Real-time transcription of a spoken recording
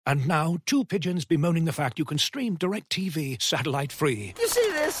And now, two pigeons bemoaning the fact you can stream DirecTV satellite-free. You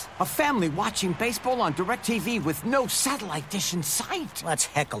see this? A family watching baseball on DirecTV with no satellite dish in sight. Let's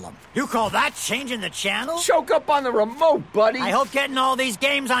heckle them. You call that changing the channel? Choke up on the remote, buddy. I hope getting all these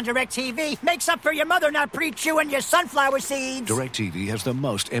games on DirecTV makes up for your mother not pre-chewing your sunflower seeds. DirecTV has the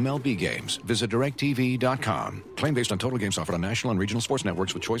most MLB games. Visit DirecTV.com. Claim based on total games offered on national and regional sports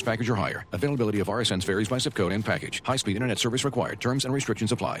networks with choice package or higher. Availability of RSNs varies by zip code and package. High-speed internet service required. Terms and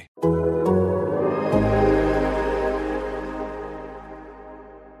restrictions apply.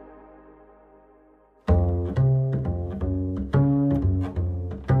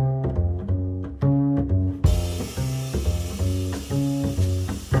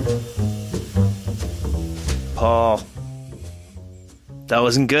 Paul, that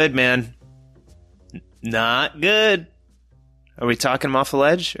wasn't good, man. Not good. Are we talking him off the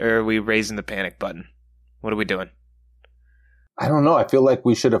ledge, or are we raising the panic button? What are we doing? I don't know. I feel like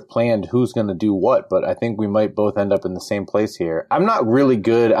we should have planned who's going to do what, but I think we might both end up in the same place here. I'm not really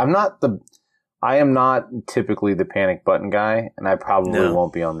good. I am not typically the panic button guy, and I probably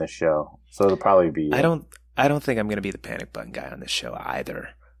won't be on this show. So it'll probably be you. I don't think I'm going to be the panic button guy on this show either.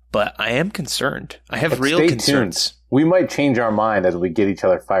 But I am concerned. I have but real stay concerns. Tuned. We might change our mind as we get each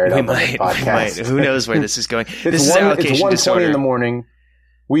other fired up on this podcast. We might. Who knows where this is going? It's 1:20 in the morning.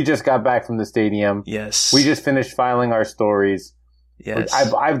 We just got back from the stadium. Yes. We just finished filing our stories. Yes.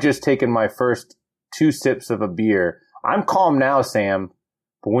 I've just taken my first 2 sips of a beer. I'm calm now, Sam.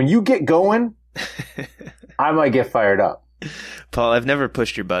 But when you get going, I might get fired up. Paul, I've never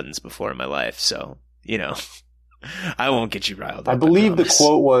pushed your buttons before in my life, so, I won't get you riled up. I believe the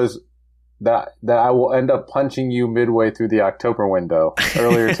quote was that I will end up punching you midway through the October window.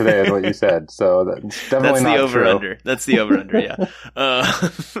 Earlier today is what you said. So that's definitely not true. That's the over-under,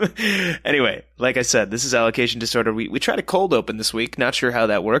 yeah. Anyway, like I said, this is Allocation Disorder. We tried a cold open this week. Not sure how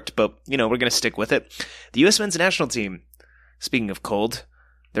that worked, but, we're going to stick with it. The U.S. men's national team, speaking of cold,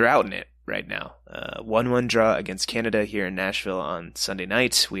 they're out in it right now. 1-1 draw against Canada here in Nashville on Sunday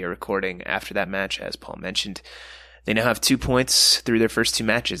night. We are recording after that match, as Paul mentioned. They now have 2 points through their first 2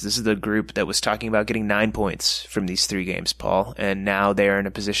 matches. This is the group that was talking about getting 9 points from these 3 games, Paul. And now they are in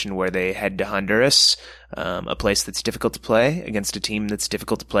a position where they head to Honduras, a place that's difficult to play against a team that's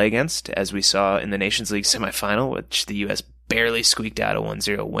difficult to play against, as we saw in the Nations League semifinal, which the U.S. barely squeaked out a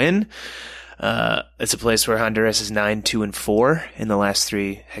 1-0 win. It's a place where Honduras is 9-2-4 in the last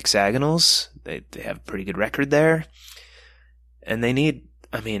 3 hexagonals. They have a pretty good record there. And they need,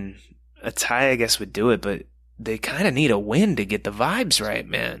 a tie I guess would do it, but they kind of need a win to get the vibes right,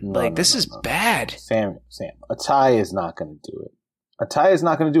 man. This is bad. Sam, a tie is not going to do it. A tie is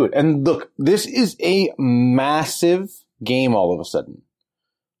not going to do it. And look, this is a massive game all of a sudden.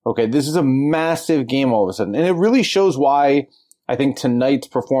 Okay, this is a massive game all of a sudden. And it really shows why I think tonight's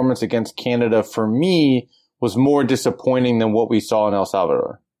performance against Canada, for me, was more disappointing than what we saw in El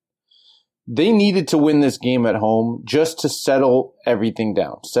Salvador. They needed to win this game at home just to settle everything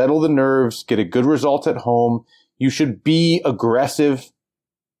down, settle the nerves, get a good result at home. You should be aggressive,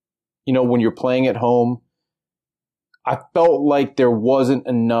 when you're playing at home. I felt like there wasn't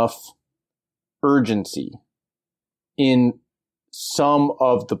enough urgency in some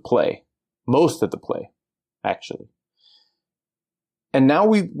of the play, most of the play, actually. And now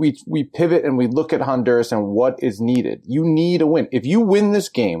we pivot and we look at Honduras and what is needed. You need a win. If you win this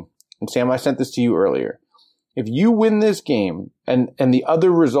game, and Sam, I sent this to you earlier. If you win this game and the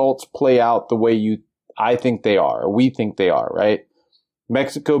other results play out the way I think they are, or we think they are, right?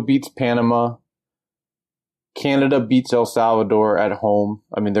 Mexico beats Panama. Canada beats El Salvador at home.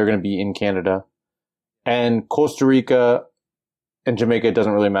 They're going to be in Canada. And Costa Rica and Jamaica, it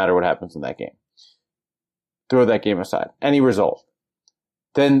doesn't really matter what happens in that game. Throw that game aside. Any result.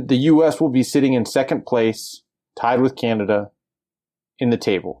 Then the U.S. will be sitting in second place, tied with Canada in the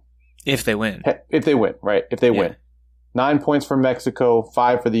table. If they win. If they win, right? If they win. 9 points for Mexico,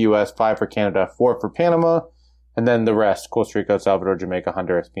 5 for the U.S., 5 for Canada, 4 for Panama, and then the rest, Costa Rica, El Salvador, Jamaica,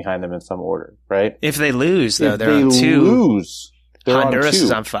 Honduras, behind them in some order, right? If they lose, though, they're on 2. Honduras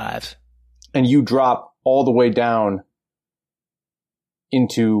is on 5. And you drop all the way down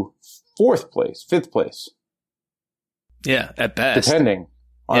into 4th place, 5th place. Yeah, at best. Depending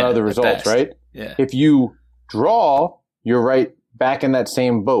on other results, right? Yeah. If you draw, you're right back in that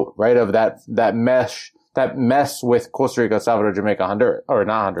same boat, right? Of that mess with Costa Rica, El Salvador, Jamaica, Honduras, or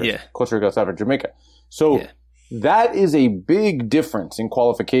not Honduras, Costa Rica, El Salvador, Jamaica. So that is a big difference in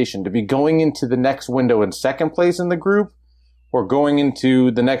qualification to be going into the next window in second place in the group or going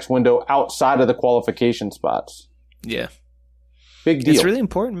into the next window outside of the qualification spots. Yeah. Big deal. It's really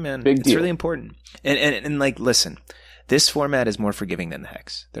important, man. Big deal. It's really important. And listen, This format is more forgiving than the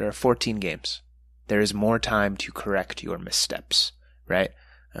Hex. There are 14 games. There is more time to correct your missteps, right?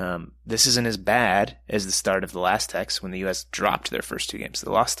 This isn't as bad as the start of the last Hex when the U.S. dropped their first 2 games.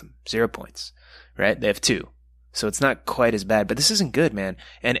 They lost them. 0 points, right? They have 2. So it's not quite as bad, but this isn't good, man.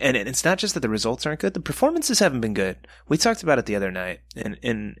 And it's not just that the results aren't good. The performances haven't been good. We talked about it the other night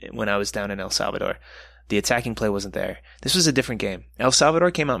when I was down in El Salvador. The attacking play wasn't there. This was a different game. El Salvador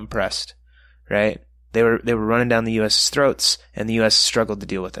came out and pressed, right? They were running down the U.S.'s throats, and the U.S. struggled to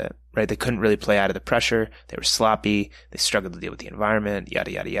deal with it, right? They couldn't really play out of the pressure. They were sloppy. They struggled to deal with the environment,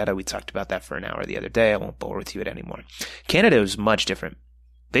 yada, yada, yada. We talked about that for an hour the other day. I won't bore with you it anymore. Canada was much different.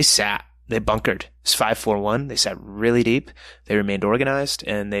 They sat. They bunkered. It's 5-4-1. They sat really deep. They remained organized,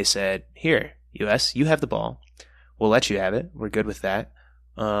 and they said, here, U.S., you have the ball. We'll let you have it. We're good with that.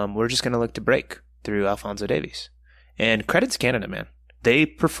 We're just going to look to break through Alphonso Davies. And credit to Canada, man. They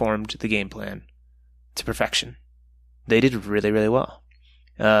performed the game plan to perfection. They did really, really well.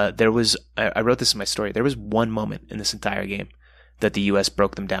 I wrote this in my story. There was one moment in this entire game that the U.S.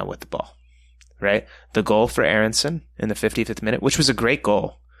 broke them down with the ball, right? The goal for Aronson in the 55th minute, which was a great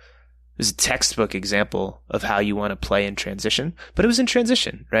goal. It was a textbook example of how you want to play in transition, but it was in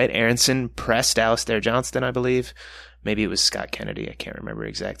transition, right? Aronson pressed Alistair Johnston, I believe. Maybe it was Scott Kennedy. I can't remember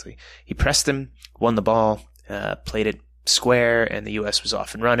exactly. He pressed him, won the ball, played it square, and the U.S. was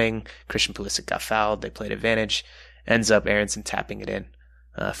off and running. Christian Pulisic got fouled. They played advantage. Ends up Aronson tapping it in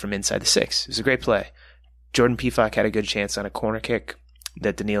from inside the 6. It was a great play. Jordan Pefok had a good chance on a corner kick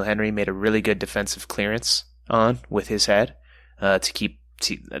that Daniil Henry made a really good defensive clearance on with his head to keep.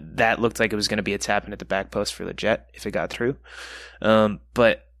 That looked like it was going to be a tap in at the back post for Leggett if it got through.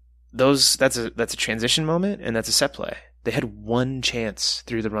 But that's a transition moment, and that's a set play. They had one chance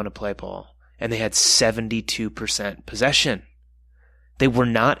through the run of play, Paul, and they had 72% possession. They were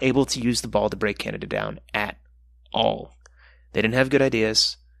not able to use the ball to break Canada down at all. They didn't have good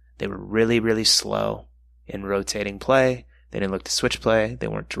ideas. They were really, really slow in rotating play. They didn't look to switch play. They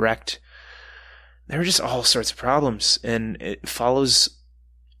weren't direct. There were just all sorts of problems, and it follows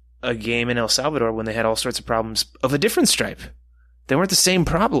a game in El Salvador when they had all sorts of problems of a different stripe. They weren't the same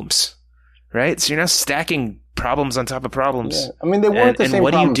problems, right? So you're now stacking problems on top of problems. Yeah. I mean, they weren't the same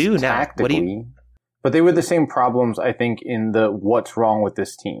problems what do you do tactically, but they were the same problems, I think, in the what's wrong with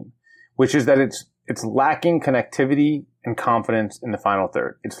this team, which is that it's lacking connectivity and confidence in the final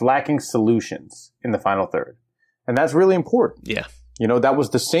third. It's lacking solutions in the final third. And that's really important. Yeah. You know, that was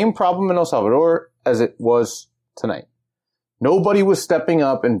the same problem in El Salvador as it was tonight. Nobody was stepping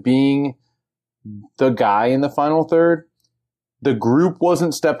up and being the guy in the final third. The group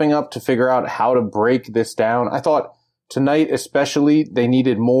wasn't stepping up to figure out how to break this down. I thought tonight, especially, they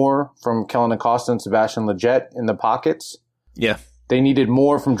needed more from Kellen Acosta and Sebastian Leggett in the pockets. Yeah. They needed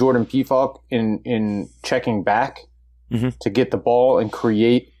more from Jordan Pefok in checking back to get the ball and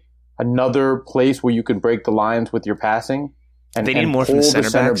create another place where you could break the lines with your passing. And they need more from the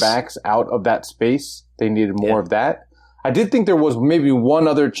center backs out of that space. They needed more of that. I did think there was maybe one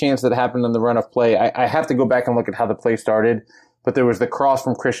other chance that happened in the run of play. I have to go back and look at how the play started, but there was the cross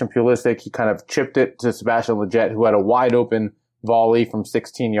from Christian Pulisic. He kind of chipped it to Sebastian Leggett, who had a wide open volley from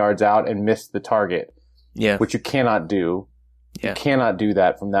 16 yards out and missed the target. Yeah. Which you cannot do. Yeah. You cannot do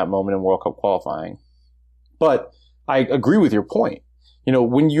that from that moment in World Cup qualifying. But I agree with your point. You know,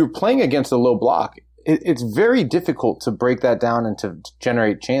 when you're playing against a low block, it's very difficult to break that down and to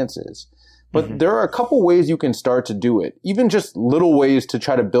generate chances. But there are a couple ways you can start to do it, even just little ways to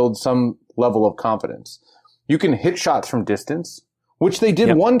try to build some level of confidence. You can hit shots from distance, which they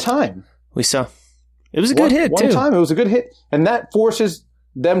did one time. We saw. It was a good hit, too. One time, it was a good hit. And that forces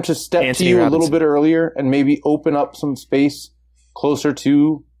them to step Anthony to you Robinson a little bit earlier and maybe open up some space closer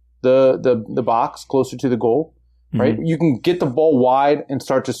to the box, closer to the goal, right? You can get the ball wide and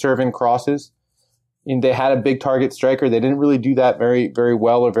start to serve in crosses. And they had a big target striker. They didn't really do that very, very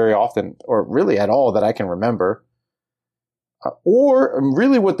well or very often, or really at all that I can remember. Or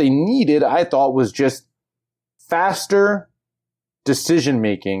really what they needed, I thought, was just faster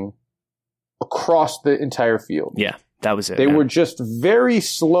decision-making across the entire field. Yeah, that was it. They were just very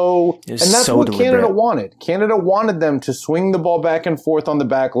slow, and that's so what deliberate. Canada wanted. Canada wanted them to swing the ball back and forth on the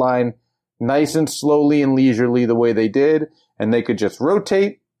back line, nice and slowly and leisurely the way they did, and they could just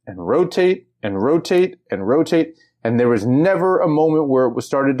rotate and rotate and rotate and rotate, and there was never a moment where it was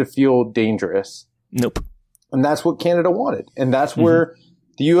started to feel dangerous. Nope. And that's what Canada wanted, and that's where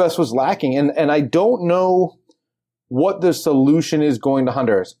the U.S. was lacking. And I don't know what the solution is going to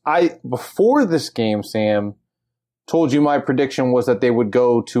Honduras. Before this game, Sam, told you my prediction was that they would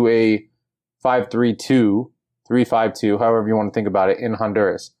go to a 5-3-2, 3-5-2, however you want to think about it, in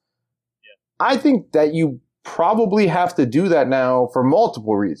Honduras. Yeah. I think that you probably have to do that now for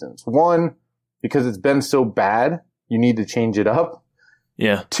multiple reasons. One, because it's been so bad, you need to change it up.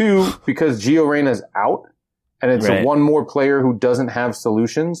 Yeah. Two, because Gio Reyna's out, and it's Right. one more player who doesn't have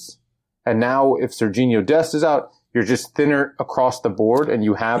solutions. And now if Serginho Dest is out, you're just thinner across the board, and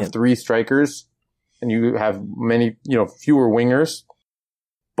you have three strikers, and you have fewer wingers.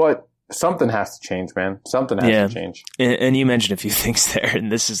 But something has to change, man. Something has to change. And you mentioned a few things there,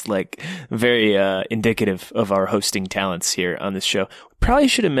 and this is like very indicative of our hosting talents here on this show. Probably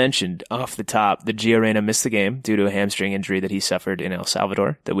should have mentioned off the top that Gio Reyna missed the game due to a hamstring injury that he suffered in El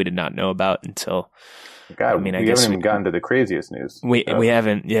Salvador that we did not know about until. God, we haven't even gotten to the craziest news. We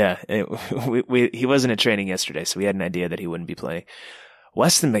haven't. Yeah, he wasn't at training yesterday, so we had an idea that he wouldn't be playing.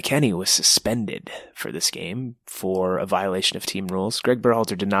 Weston McKennie was suspended for this game for a violation of team rules. Greg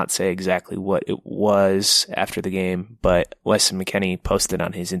Berhalter did not say exactly what it was after the game, but Weston McKennie posted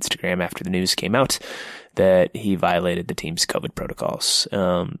on his Instagram after the news came out that he violated the team's COVID protocols.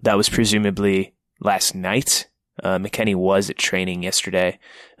 That was presumably last night. McKennie was at training yesterday,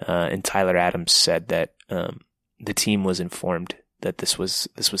 and Tyler Adams said that the team was informed that this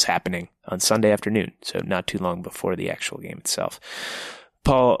was happening on Sunday afternoon, so not too long before the actual game itself.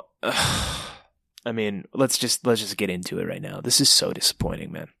 Paul, I mean, let's just get into it right now. This is so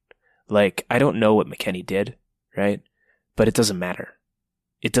disappointing, man. Like, I don't know what McKennie did, right? But it doesn't matter.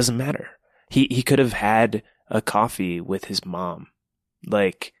 It doesn't matter. He could have had a coffee with his mom,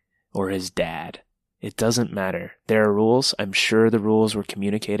 or his dad. It doesn't matter. There are rules. I'm sure the rules were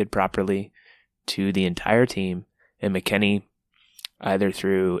communicated properly to the entire team, and McKennie, either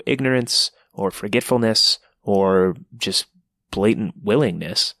through ignorance or forgetfulness or just blatant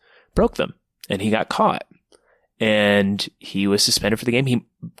willingness, broke them, and he got caught, and he was suspended for the game.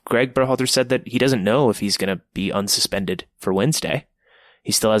 Greg Berhalter said that he doesn't know if he's going to be unsuspended for Wednesday.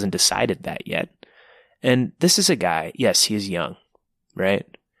 He still hasn't decided that yet. And this is a guy, yes, he is young, right?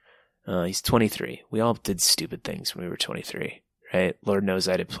 He's 23. We all did stupid things when we were 23, right? Lord knows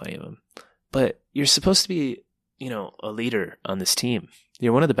I did plenty of them. But you're supposed to be, a leader on this team.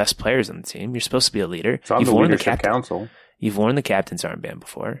 You're one of the best players on the team. You're supposed to be a leader. It's on the leadership council. You've worn the captain's armband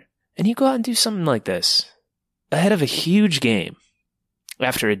before. And you go out and do something like this ahead of a huge game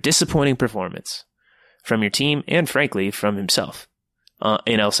after a disappointing performance from your team and, frankly, from himself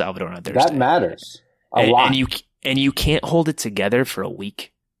in El Salvador on Thursday. That matters a lot. And you can't hold it together for a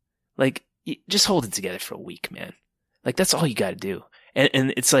week. Like, just hold it together for a week, man. Like, that's all you got to do.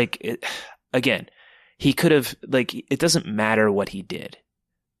 And it's like, again, he could have, it doesn't matter what he did.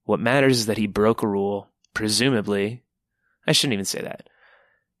 What matters is that he broke a rule, presumably. I shouldn't even say that.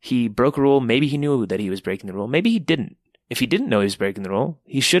 He broke a rule. Maybe he knew that he was breaking the rule. Maybe he didn't. If he didn't know he was breaking the rule,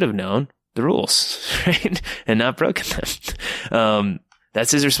 he should have known the rules, right? And not broken them.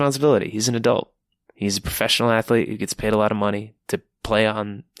 That's his responsibility. He's an adult. He's a professional athlete who gets paid a lot of money to play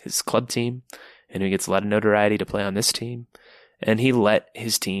on his club team and who gets a lot of notoriety to play on this team. And he let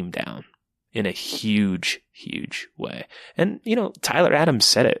his team down in a huge, huge way. And, Tyler Adams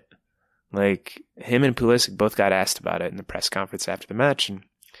said it. Him and Pulisic both got asked about it in the press conference after the match. And,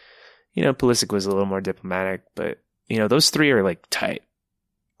 Pulisic was a little more diplomatic, but, those three are tight.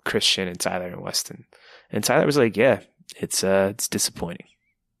 Christian and Tyler and Weston. And Tyler was like, yeah, it's disappointing,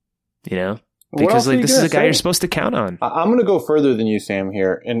 because this is a guy you're supposed to count on. I'm going to go further than you, Sam,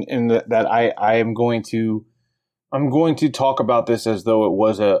 here. In that I am going to, I'm going to talk about this as though it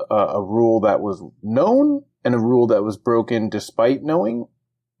was a rule that was known and a rule that was broken despite knowing.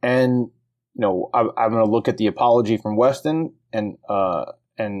 And, I'm going to look at the apology from Weston and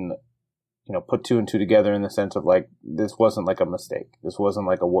put two and two together in the sense of this wasn't a mistake. This wasn't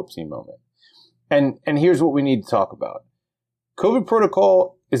a whoopsie moment. And here's what we need to talk about. COVID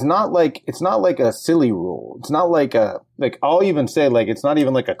protocol is not it's not a silly rule. It's not I'll even say it's not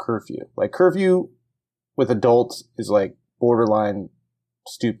even a curfew. Curfew with adults is borderline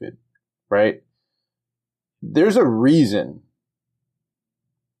stupid, right? There's a reason,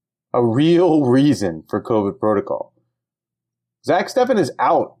 a real reason for COVID protocol. Zach Steffen is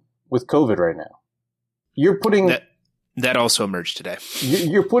out with COVID right now. You're putting that also emerged today.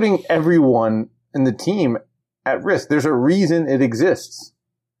 You're putting everyone in the team at risk. There's a reason it exists.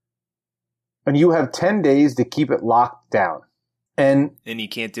 And you have 10 days to keep it locked down. And you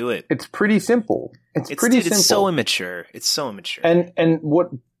can't do it. It's pretty simple. It's pretty simple. It's so immature. It's so immature. And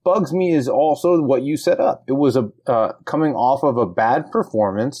what bugs me is also what you set up. It was coming off of a bad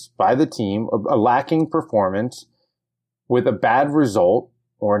performance by the team, a lacking performance with a bad result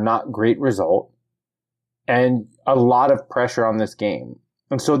or not great result, and a lot of pressure on this game.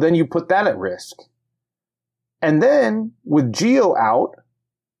 And so then you put that at risk. And then with Gio out,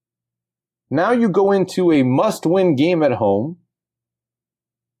 Now you go into a must-win game at home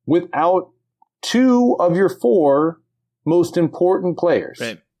without 2 of your 4 most important players.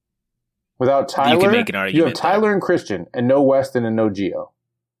 Right. Without Tyler, You can make an argument you have Tyler and Christian, and no Weston and no Gio.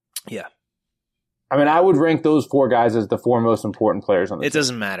 Yeah. I mean, I would rank those 4 guys as the 4 most important players on the team. It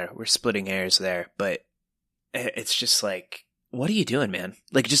doesn't matter. We're splitting hairs there, but it's just like, what are you doing, man?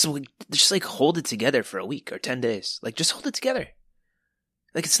 Like, just like hold it together for a week or 10 days. Like, just hold it together.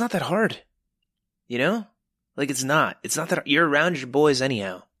 Like, it's not that hard. You know? Like, it's not that you're around your boys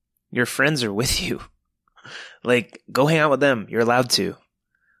anyhow. Your friends are with you. Like, go hang out with them. You're allowed to.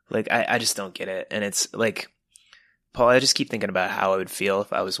 Like, I just don't get it. And it's like, Paul, I just keep thinking about how I would feel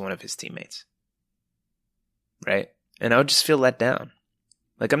if I was one of his teammates. Right? And I would just feel let down.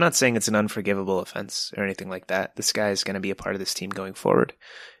 Like, I'm not saying it's an unforgivable offense or anything like that. This guy is going to be a part of this team going forward.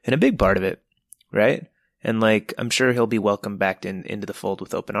 And a big part of it. Right? And like, I'm sure he'll be welcomed back into the fold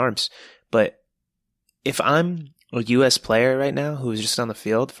with open arms. But if I'm a U.S. player right now who's just on the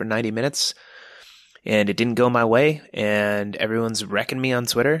field for 90 minutes and it didn't go my way and everyone's wrecking me on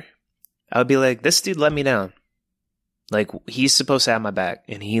Twitter, I would be like, this dude let me down. Like, he's supposed to have my back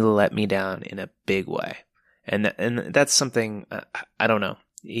and he let me down in a big way. And that's something, I don't know.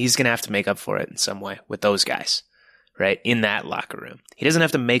 He's going to have to make up for it in some way with those guys, right? In that locker room. He doesn't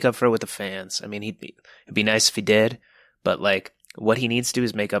have to make up for it with the fans. I mean, it'd be nice if he did, but like, what he needs to do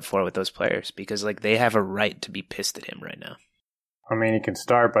is make up for it with those players because like they have a right to be pissed at him right now. I mean, he can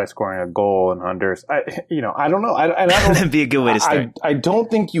start by scoring a goal in Honduras. I don't know. I don't. That'd be a good way to start. I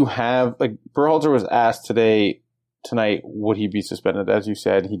don't think you have, like, Berhalter was asked tonight, would he be suspended? As you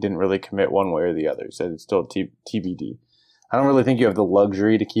said, he didn't really commit one way or the other. He said it's still TBD. I don't really think you have the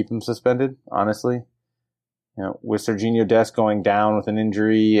luxury to keep him suspended, honestly. You know, with Sergiño Dest going down with an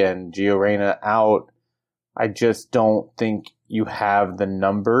injury and Gio Reyna out, I just don't think you have the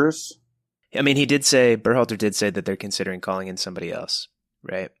numbers. I mean, Berhalter did say that they're considering calling in somebody else,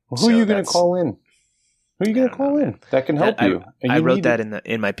 right? Well, who are you going to call in? Who are you going to call in that can help you? I wrote that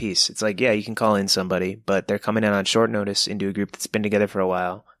in my piece. It's like, yeah, you can call in somebody, but they're coming in on short notice into a group that's been together for a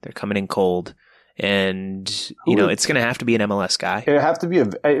while. They're coming in cold, and it's going to have to be an MLS guy. It have to be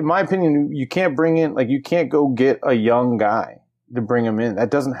in my opinion, you can't bring in, like, you can't go get a young guy to bring him in.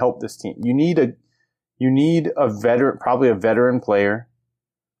 That doesn't help this team. You need a veteran, probably a veteran player.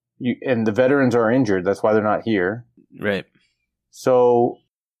 And the veterans are injured. That's why they're not here. Right. So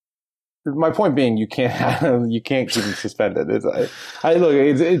my point being, you can't keep him suspended. I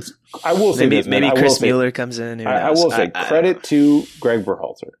will say maybe Chris Mueller comes in. I will say credit to Greg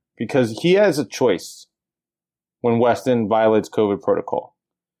Berhalter because he has a choice when Weston violates COVID protocol.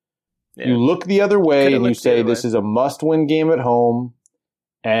 Yeah. You look the other way and you say this is a must-win game at home,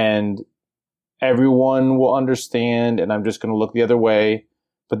 and everyone will understand. And I'm just going to look the other way.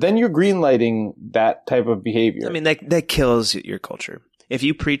 But then you're greenlighting that type of behavior. I mean, that kills your culture. If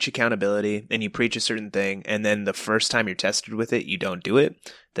you preach accountability and you preach a certain thing, and then the first time you're tested with it, you don't do it,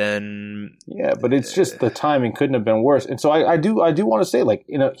 then yeah. But it's just the timing couldn't have been worse. And so I do want to say, like,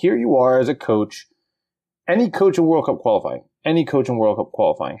 here you are as a coach. Any coach in World Cup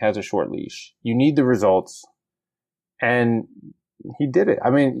qualifying has a short leash. You need the results, and he did it. I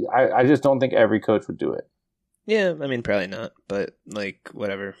mean, I just don't think every coach would do it. Yeah, I mean, probably not, but like,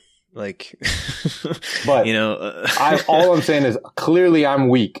 whatever. Like, but all I'm saying is clearly I'm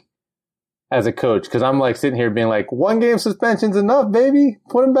weak as a coach because I'm like sitting here being like, 1 game suspension's enough, baby.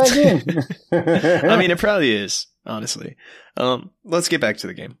 Put him back in. I mean, it probably is, honestly. Let's get back to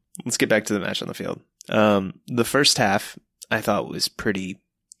the game. Let's get back to the match on the field. The first half I thought was pretty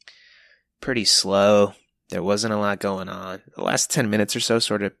slow. There wasn't a lot going on. The last 10 minutes or so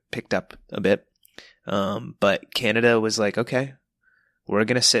sort of picked up a bit. But Canada was like, okay, we're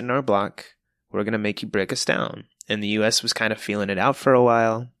going to sit in our block. We're going to make you break us down. And the U.S. was kind of feeling it out for a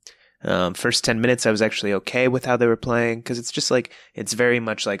while. First 10 minutes, I was actually okay with how they were playing because it's just like, it's very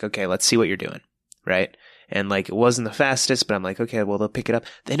much like, okay, let's see what you're doing. Right. And like, it wasn't the fastest, but I'm like, okay, well, they'll pick it up.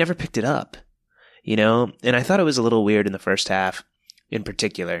 They never picked it up, and I thought it was a little weird in the first half in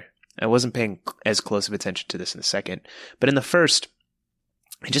particular. I wasn't paying as close of attention to this in the second, but in the first,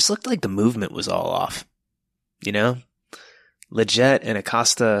 it just looked like the movement was all off, Lletget and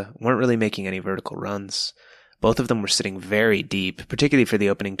Acosta weren't really making any vertical runs. Both of them were sitting very deep, particularly for the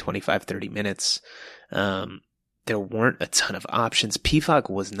opening 25, 30 minutes. There weren't a ton of options. Pivak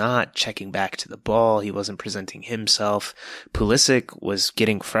was not checking back to the ball. He wasn't presenting himself. Pulisic was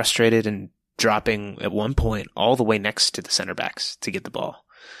getting frustrated and dropping at one point all the way next to the center backs to get the ball.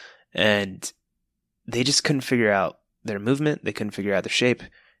 And they just couldn't figure out their movement. They couldn't figure out their shape.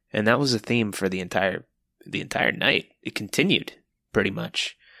 And that was a theme for the entire night. It continued pretty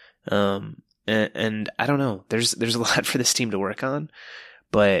much. And I don't know. There's a lot for this team to work on,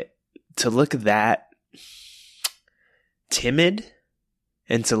 but to look that timid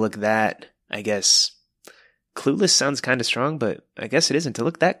and to look that, I guess, clueless sounds kind of strong, but I guess it isn't. To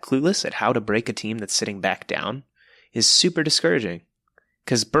look that clueless at how to break a team that's sitting back down is super discouraging.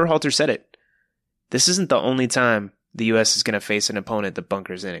 Because Berhalter said it. This isn't the only time the U.S. is going to face an opponent that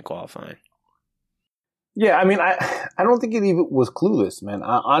bunkers in qualifying. Yeah, I mean, I don't think it even was clueless, man.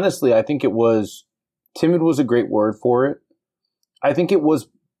 Honestly, I think it was timid was a great word for it. I think it was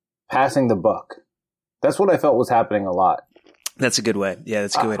passing the buck. That's what I felt was happening a lot. That's a good way. Yeah,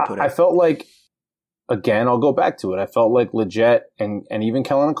 that's a good way to put it. I felt like, again, I'll go back to it. I felt like Lletget and even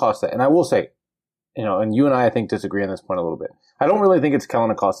Kellyn Acosta, and I will say, and you and I think, disagree on this point a little bit. I don't really think it's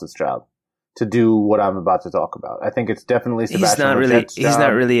Kellyn Acosta's job to do what I'm about to talk about. I think it's definitely Sebastian Lletget's job. He's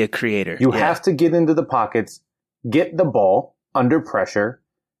not really a creator. You have to get into the pockets, get the ball under pressure,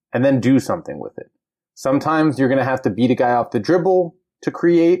 and then do something with it. Sometimes you're going to have to beat a guy off the dribble to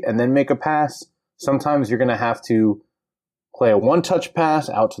create and then make a pass. Sometimes you're going to have to play a one-touch pass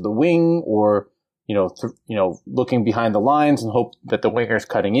out to the wing, or looking behind the lines and hope that the winger's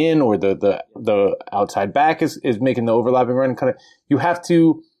cutting in, or the outside back is making the overlapping run. You have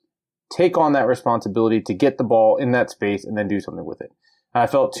to take on that responsibility to get the ball in that space and then do something with it. And I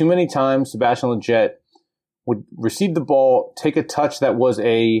felt too many times Sebastian Lletget would receive the ball, take a touch that was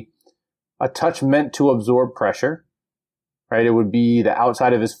a touch meant to absorb pressure, right? It would be the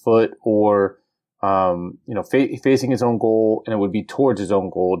outside of his foot, or facing his own goal, and it would be towards his own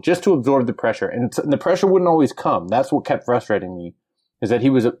goal just to absorb the pressure. And the pressure wouldn't always come. That's what kept frustrating me, is that he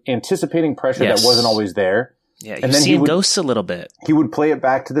was anticipating pressure that wasn't always there. Yeah, and then he would ghosts a little bit. He would play it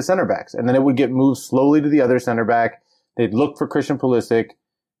back to the center backs, and then it would get moved slowly to the other center back. They'd look for Christian Pulisic.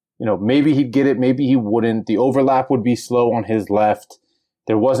 Maybe he'd get it, maybe he wouldn't. The overlap would be slow on his left.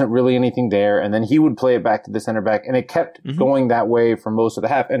 There wasn't really anything there, and then he would play it back to the center back, and it kept going that way for most of the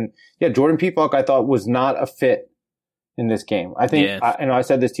half. And yeah, Jordan Pefok, I thought, was not a fit in this game. I think, I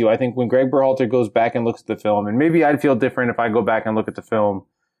said this to you, I think when Greg Berhalter goes back and looks at the film, and maybe I'd feel different if I go back and look at the film,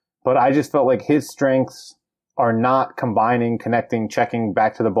 but I just felt like his strengths are not combining, connecting, checking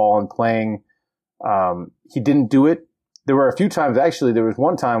back to the ball and playing. He didn't do it. There were a few times, actually, there was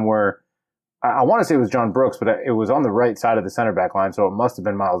one time where I want to say it was John Brooks, but it was on the right side of the center back line, so it must have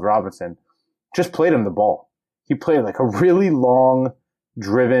been Miles Robinson. Just played him the ball. He played like a really long,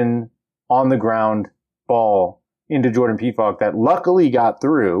 driven, on the ground ball into Jordan Pefok that luckily got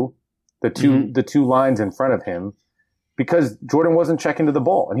through the two lines in front of him, because Jordan wasn't checking to the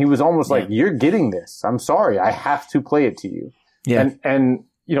ball, and he was almost like, "You're getting this. I'm sorry, I have to play it to you." Yeah, and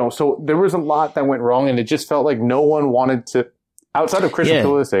so there was a lot that went wrong, and it just felt like no one wanted to, outside of Christian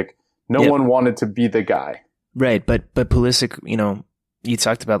Pulisic. No one wanted to be the guy. Right, but Pulisic, you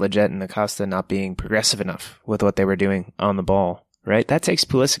talked about Lletget and Acosta not being progressive enough with what they were doing on the ball, right? That takes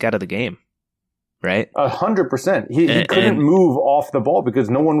Pulisic out of the game, right? 100%. He couldn't move off the ball because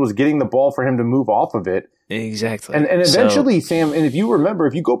no one was getting the ball for him to move off of it. Exactly. And eventually, Sam, and if you remember,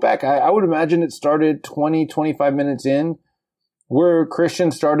 if you go back, I would imagine it started 20, 25 minutes in, where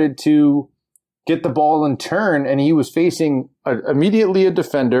Christian started to get the ball and turn, and he was facing immediately a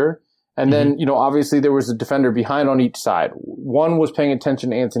defender. And then, obviously there was a defender behind on each side. One was paying attention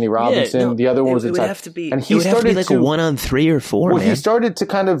to Anthony Robinson. The other one was inside. It would have to be, and he started like a 1-on-3 or 4, he started to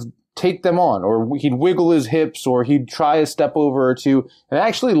kind of take them on, or he'd wiggle his hips, or he'd try a step over or two. And it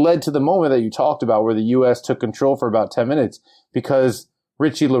actually led to the moment that you talked about where the U.S. took control for about 10 minutes because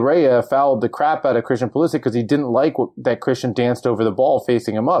Richie Laryea fouled the crap out of Christian Pulisic because he didn't like that Christian danced over the ball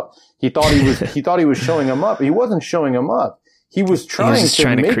facing him up. He thought he was showing him up. He wasn't showing him up. He was trying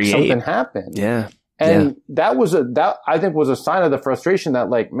to make something happen. Yeah. And that I think was a sign of the frustration that,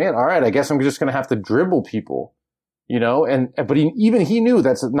 like, man, all right, I guess I'm just going to have to dribble people, but he knew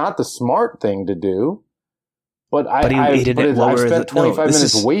that's not the smart thing to do. But I spent 25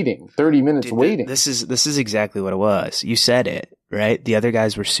 minutes waiting, 30 minutes waiting. This is exactly what it was. You said it, right? The other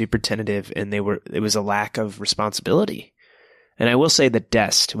guys were super tentative, and it was a lack of responsibility. And I will say that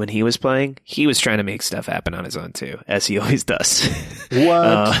Dest, when he was playing, he was trying to make stuff happen on his own too, as he always does.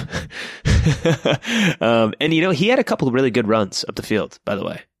 What? And he had a couple of really good runs up the field, by the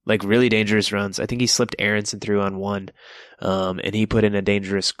way, like really dangerous runs. I think he slipped Aronson through on one, and he put in a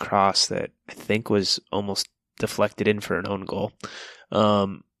dangerous cross that I think was almost deflected in for an own goal.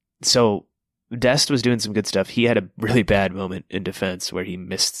 So Dest was doing some good stuff. He had a really bad moment in defense where he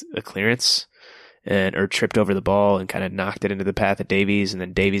missed a clearance or tripped over the ball and kind of knocked it into the path of Davies, and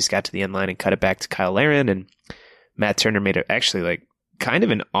then Davies got to the end line and cut it back to Kyle Larin, and Matt Turner made actually like kind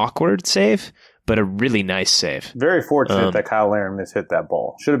of an awkward save, but a really nice save. Very fortunate that Kyle Larin mishit that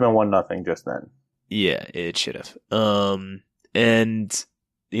ball. Should have been 1-0 just then. Yeah, it should have. And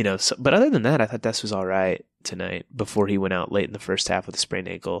but other than that, I thought Dest was all right tonight before he went out late in the first half with a sprained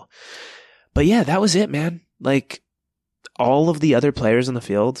ankle. But yeah, that was it, man. Like, all of the other players on the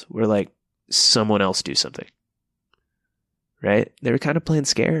field were like, someone else do something. Right? They were kind of playing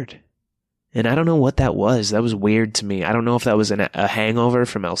scared. And I don't know what that was. That was weird to me. I don't know if that was a hangover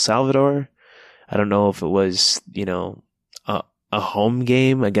from El Salvador. I don't know if it was, a home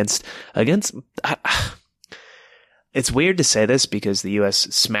game against. It's weird to say this because the U.S.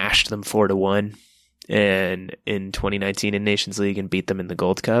 smashed them 4-1 and in 2019 in Nations League and beat them in the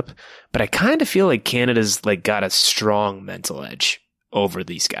Gold Cup. But I kind of feel like Canada's like got a strong mental edge over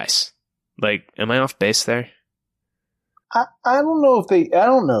these guys. Like, am I off base there? I don't know I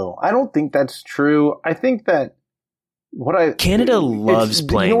don't know. I don't think that's true. I think that Canada loves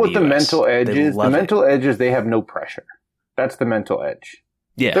playing. You know what the US. mental edge is? The mental edge is they have no pressure. That's the mental edge.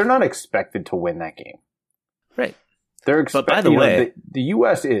 Yeah. They're not expected to win that game. Right. They're expected. But by the way, the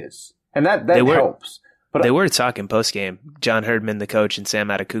U.S. is, and that helps. But they were talking post game. John Herdman, the coach, and Sam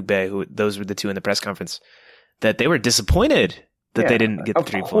Adekugbe, who those were the two in the press conference, that they were disappointed that they didn't get the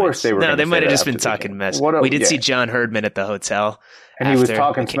 3 points. Of course they were. No, they might have just been talking mess. We did see John Herdman at the hotel. And he was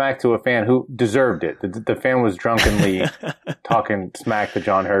talking smack to a fan who deserved it. The fan was drunkenly talking smack to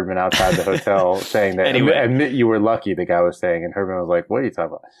John Herdman outside the hotel, saying that, admit you were lucky, the guy was saying. And Herdman was like, what are you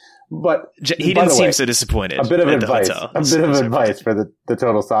talking about? But he didn't seem so disappointed. A bit of advice for the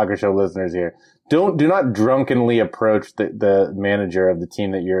Total Soccer Show listeners here. Do not drunkenly approach the manager of the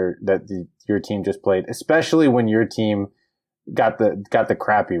team that your team just played, especially when your team got the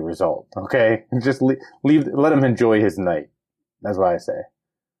crappy result. Okay, just let him enjoy his night. That's what I say.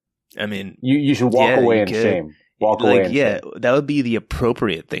 I mean, you should walk away in shame. Walk away in shame. That would be the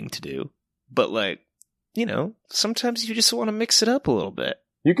appropriate thing to do. But sometimes you just want to mix it up a little bit.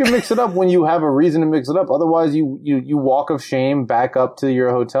 You can mix it up when you have a reason to mix it up. Otherwise, you walk of shame back up to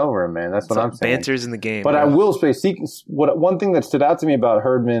your hotel room, man. That's what I'm saying. Banter's in the game. But I will say, one thing that stood out to me about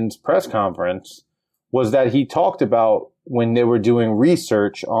Herdman's press conference was that he talked about when they were doing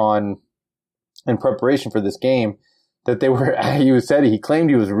research in preparation for this game, that he claimed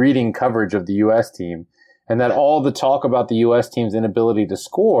he was reading coverage of the U.S. team, and that all the talk about the U.S. team's inability to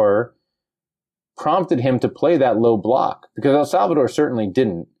score prompted him to play that low block, because El Salvador certainly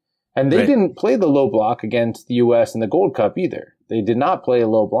didn't. And they didn't play the low block against the U.S. in the Gold Cup either. They did not play a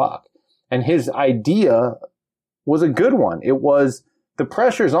low block. And his idea was a good one. It was the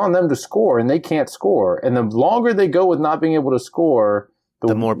pressure's on them to score, and they can't score. And the longer they go with not being able to score,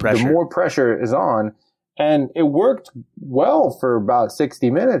 the more pressure is on. And it worked well for about 60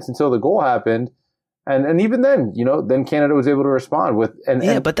 minutes until the goal happened. And even then, then Canada was able to respond with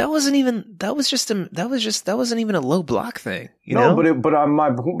but that wasn't even a low block thing.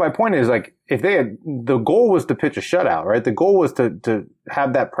 My point is, like, if the goal was to pitch a shutout, right? The goal was to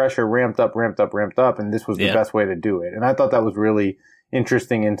have that pressure ramped up, and this was the best way to do it. And I thought that was really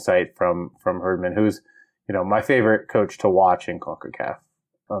interesting insight from Herdman, who's my favorite coach to watch in CONCACAF.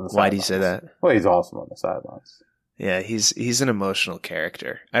 Why do you say that? Well, he's awesome on the sidelines. Yeah, he's an emotional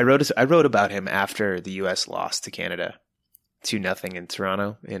character. I wrote about him after the U.S. lost to Canada 2-0 in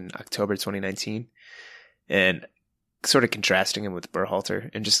Toronto in October 2019, and sort of contrasting him with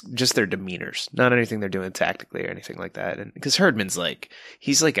Berhalter and just their demeanors, not anything they're doing tactically or anything like that. And because Herdman's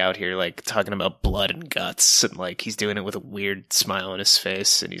he's out here talking about blood and guts, and he's doing it with a weird smile on his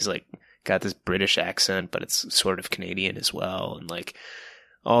face, and he's got this British accent, but it's sort of Canadian as well, and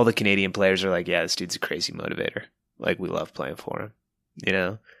all the Canadian players are yeah, this dude's a crazy motivator. We love playing for him,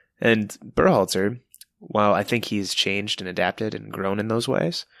 And Berhalter, while I think he's changed and adapted and grown in those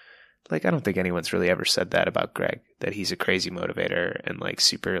ways, I don't think anyone's really ever said that about Greg, that he's a crazy motivator and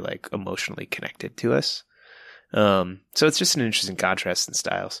super emotionally connected to us. So it's just an interesting contrast in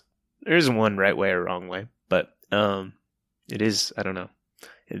styles. There isn't one right way or wrong way, but it is, I don't know.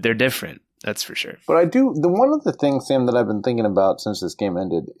 They're different, that's for sure. But one of the things, Sam, that I've been thinking about since this game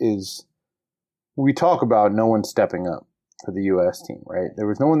ended is, we talk about no one stepping up for the U.S. team, right? There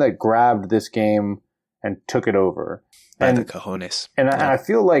was no one that grabbed this game and took it over. By the cojones. And I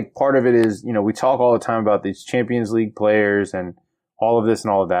feel like part of it is, we talk all the time about these Champions League players and all of this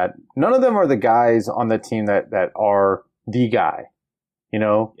and all of that. None of them are the guys on the team that are the guy,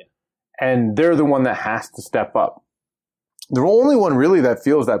 Yeah. And they're the one that has to step up. The only one really that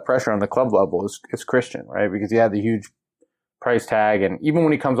feels that pressure on the club level is Christian, right? Because he had the huge price tag, and even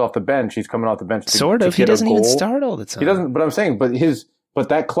when he comes off the bench, he's coming off the bench to he doesn't even start all the time. He doesn't, but I'm saying, but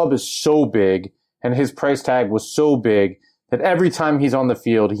that club is so big and his price tag was so big that every time he's on the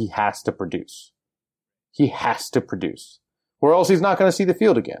field, he has to produce. He has to produce. Or else he's not going to see the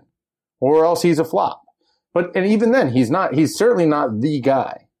field again. Or else he's a flop. And even then, he's certainly not the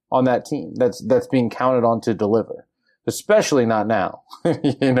guy on that team that's being counted on to deliver. Especially not now.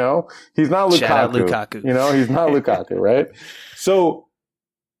 You know? He's not Lukaku. Shout out Lukaku. You know, he's not Lukaku, right? So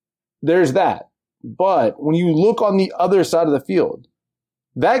there's that. But when you look on the other side of the field,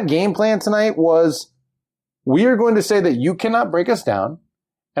 that game plan tonight was, we are going to say that you cannot break us down,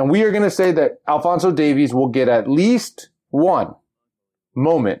 and we are going to say that Alphonso Davies will get at least one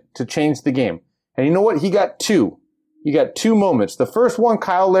moment to change the game. And you know what? He got two. He got 2 moments. The first one,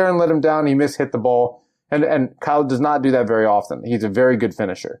 Kyle Larin let him down. He hit the ball. And Kyle does not do that very often. He's a very good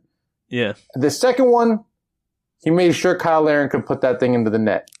finisher. Yeah. The second one, he made sure Kyle Larin could put that thing into the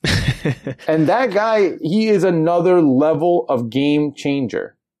net. And that guy, he is another level of game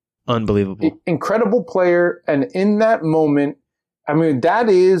changer. Unbelievable. Incredible player. And in that moment, I mean, that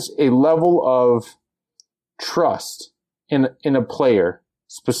is a level of trust in a player,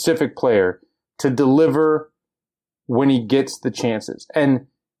 specific player, to deliver when he gets the chances. And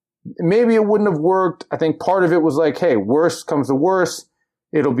maybe it wouldn't have worked. I think part of it was like, hey, worst comes to worst.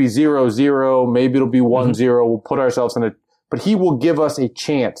 It'll be 0-0. Maybe it'll be 1-0. We'll put ourselves in but he will give us a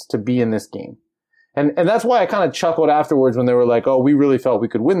chance to be in this game. And that's why I kind of chuckled afterwards when they were like, oh, we really felt we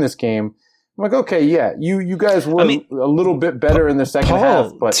could win this game. I'm like, okay, yeah, you guys were a little bit better in the second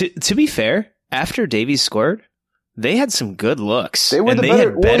half. But to be fair, after Davies scored, they had some good looks. They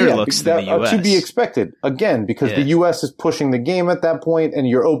had better looks than the U.S. To be expected, again, because the U.S. is pushing the game at that point and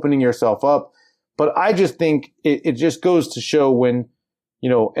you're opening yourself up. But I just think it just goes to show when, you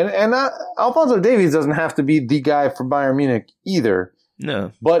know, and Alphonso Davies doesn't have to be the guy for Bayern Munich either.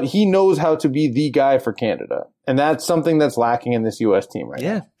 No. But he knows how to be the guy for Canada. And that's something that's lacking in this U.S. team right now.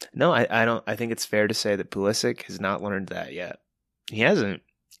 Yeah. No, I don't. I think it's fair to say that Pulisic has not learned that yet. He hasn't.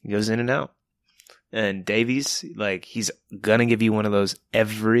 He goes in and out. And Davies, like, he's going to give you one of those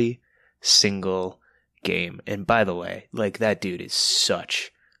every single game. And by the way, like, that dude is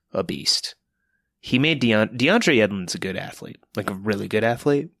such a beast. He made DeAndre Yedlin's a good athlete, like a really good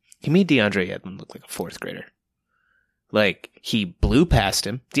athlete. He made DeAndre Yedlin look like a 4th grader. Like, he blew past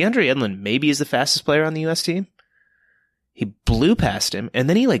him. DeAndre Yedlin maybe is the fastest player on the U.S. team. He blew past him, and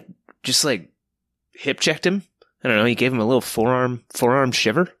then he, like, just, like, hip-checked him. I don't know, he gave him a little forearm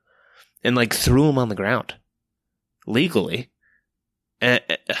shiver, and, like, threw him on the ground. Legally. I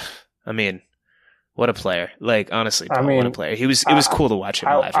mean, what a player. Like, honestly, Paul, what a player. It was cool to watch him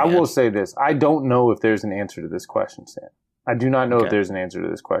live again. I will say this. I don't know if there's an answer to this question, Sam. I do not know if there's an answer to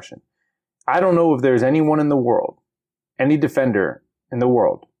this question. I don't know if there's anyone in the world, any defender in the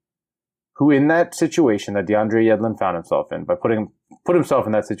world, who in that situation that DeAndre Yedlin found himself in, put himself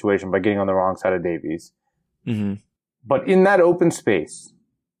in that situation by getting on the wrong side of Davies. Mm-hmm. But in that open space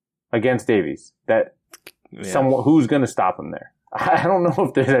against Davies, someone who's going to stop him there. I don't know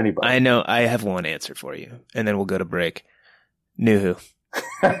if there's anybody. I know. I have one answer for you, and then we'll go to break. Nuhu.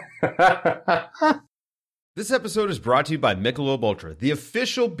 This episode is brought to you by Michelob Ultra, the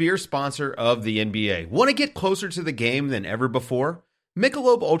official beer sponsor of the NBA. Want to get closer to the game than ever before?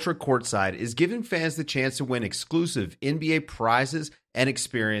 Michelob Ultra Courtside is giving fans the chance to win exclusive NBA prizes and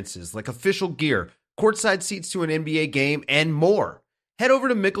experiences like official gear, courtside seats to an NBA game, and more. Head over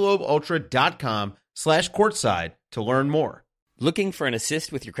to MichelobUltra.com/courtside to learn more. Looking for an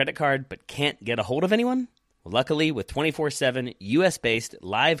assist with your credit card but can't get a hold of anyone? Luckily, with 24/7 U.S.-based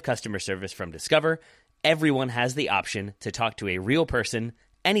live customer service from Discover, everyone has the option to talk to a real person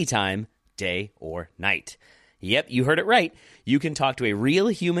anytime, day or night. Yep, you heard it right. You can talk to a real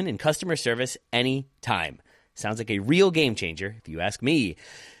human in customer service anytime. Sounds like a real game changer, if you ask me.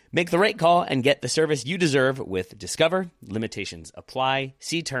 Make the right call and get the service you deserve with Discover. Limitations apply.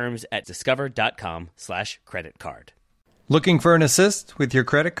 See terms at discover.com/creditcard. Looking for an assist with your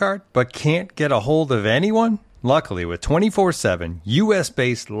credit card but can't get a hold of anyone? Luckily, with 24/7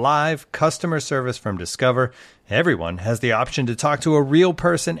 U.S.-based live customer service from Discover, everyone has the option to talk to a real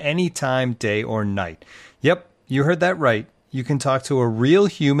person anytime, day or night. Yep, you heard that right. You can talk to a real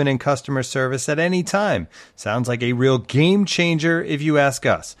human in customer service at any time. Sounds like a real game changer if you ask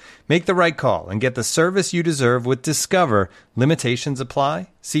us. Make the right call and get the service you deserve with Discover. Limitations apply.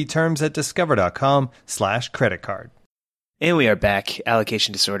 See terms at discover.com/creditcard. And we are back.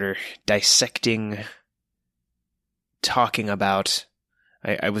 Allocation disorder, talking about.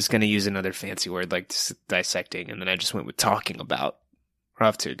 I was going to use another fancy word like dissecting, and then I just went with talking about. We're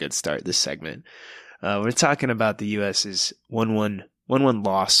off to a good start this segment. We're talking about the U.S.'s 1-1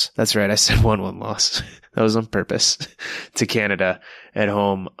 loss. That's right, I said 1-1 loss. That was on purpose. To Canada at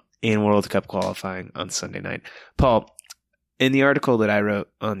home in World Cup qualifying on Sunday night. Paul, In the article that I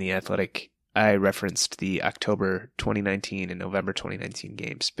wrote on The Athletic, I referenced the October 2019 and November 2019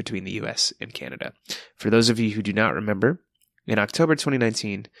 games between the U.S. and Canada. For those of you who do not remember, in October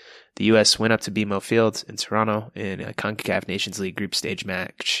 2019, the U.S. went up to BMO Field in Toronto in a CONCACAF Nations League group stage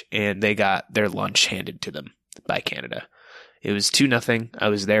match, and they got their lunch handed to them by Canada. It was 2-0. I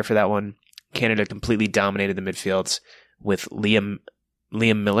was there for that one. Canada completely dominated the midfields with Liam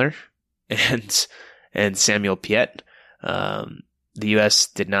Miller and Samuel Piet. The U.S.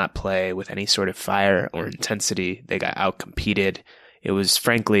 did not play with any sort of fire or intensity. They got outcompeted. It was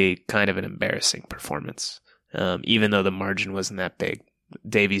frankly kind of an embarrassing performance, even though the margin wasn't that big.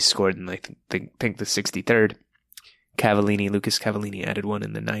 Davies scored in, I think the 63rd. Lucas Cavallini added one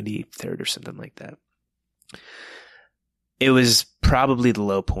in the 93rd or something like that. It was probably the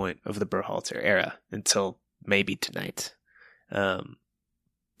low point of the Berhalter era until maybe tonight.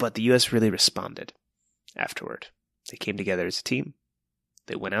 But the U.S. really responded afterward. They came together as a team.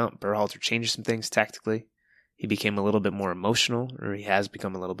 They went out. Berhalter changed some things tactically. He became a little bit more emotional, or he has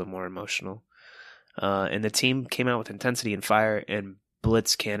become a little bit more emotional. And the team came out with intensity and fire and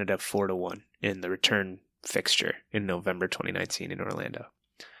blitzed Canada 4-1 in the return fixture in November 2019 in Orlando.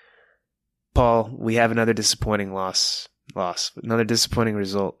 Paul, we have another disappointing loss, another disappointing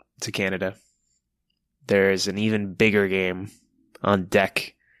result to Canada. There is an even bigger game on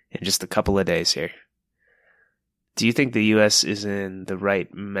deck in just a couple of days here. Do you think the U.S. is in the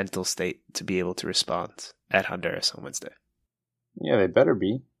right mental state to be able to respond at Honduras on Wednesday? Yeah, they better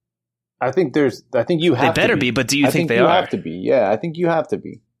be. I think you have to be. They better be, but do you think they are? I think you have to be. Yeah, I think you have to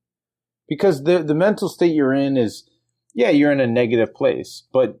be. Because the mental state you're in is, yeah, you're in a negative place.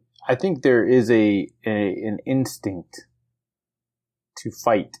 But I think there is an instinct to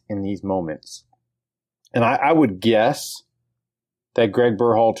fight in these moments. And I would guess that Greg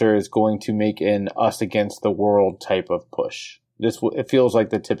Berhalter is going to make an us against the world type of push. It feels like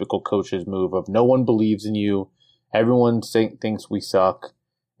the typical coach's move of no one believes in you, everyone thinks we suck,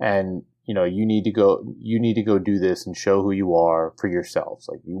 and you need to go do this and show who you are for yourselves.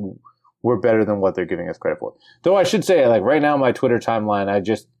 Like we're better than what they're giving us credit for. Though I should say, like right now, my Twitter timeline, I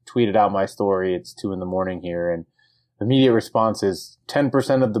just tweeted out my story. It's 2 a.m. here, and the immediate response is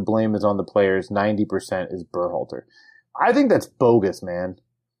 10% of the blame is on the players, 90% is Berhalter. I think that's bogus, man.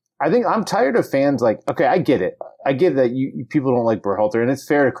 I think I'm tired of fans like, okay, I get it. I get that you people don't like Berhalter, and it's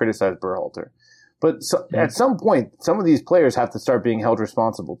fair to criticize Berhalter. But at some point, some of these players have to start being held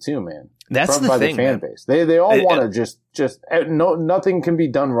responsible too, man. That's the thing, the fan base. They all want to just nothing can be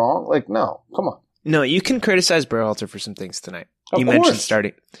done wrong. Like, no, come on. No, you can criticize Berhalter for some things tonight. You mentioned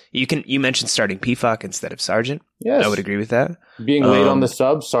starting PFOC instead of Sargent. Yes, I would agree with that. Being late on the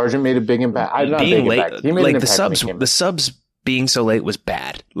subs, Sargent made a big impact. Being late, he made like the subs being so late was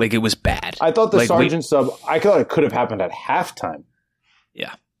bad. Like it was bad. I thought the Sargent sub. I thought it could have happened at halftime.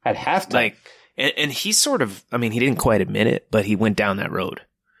 Yeah, at halftime. And he sort of. I mean, he didn't quite admit it, but he went down that road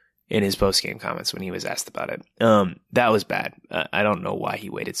in his post-game comments when he was asked about it. That was bad. I don't know why he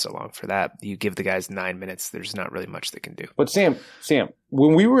waited so long for that. You give the guys 9 minutes, there's not really much they can do. But Sam,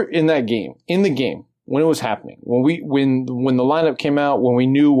 when we were in the game, when it was happening, when the lineup came out, when we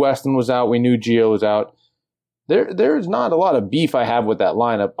knew Weston was out, we knew Gio was out, there's not a lot of beef I have with that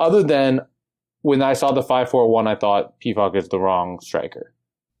lineup, other than when I saw the 5-4-1, I thought PFOC is the wrong striker.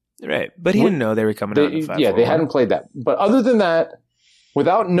 Right, but he didn't know they were coming out in 5-4-1. Yeah, they hadn't played that. But other than that,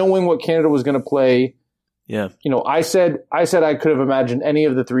 without knowing what Canada was going to play, yeah, I said I could have imagined any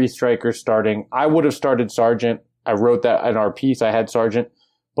of the 3 strikers starting. I would have started Sargent. I wrote that in our piece. I had Sargent.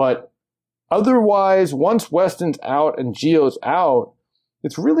 But otherwise, once Weston's out and Gio's out,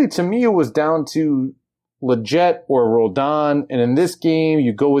 it's really, to me, it was down to Lletget or Roldan. And in this game,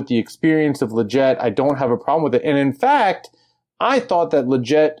 you go with the experience of Lletget. I don't have a problem with it. And in fact, I thought that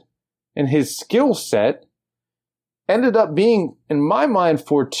Lletget and his skill set ended up being, in my mind,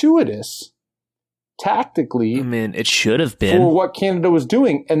 fortuitous tactically. I mean, it should have been for what Canada was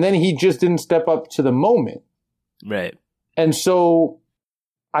doing, and then he just didn't step up to the moment. Right. And so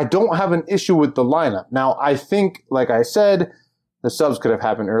I don't have an issue with the lineup. Now, I think, like I said, the subs could have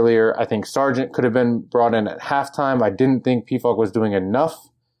happened earlier. I think Sargent could have been brought in at halftime. I didn't think PFOC was doing enough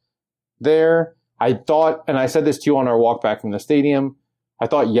there. I thought, and I said this to you on our walk back from the stadium, I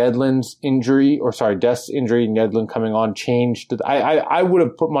thought Dest's injury and Yedlin coming on changed. I would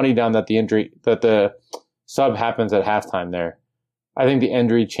have put money down that the sub happens at halftime there. I think the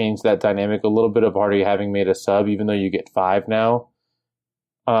injury changed that dynamic a little bit of already having made a sub, even though you get 5 now.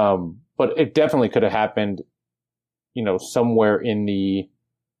 But it definitely could have happened, somewhere in the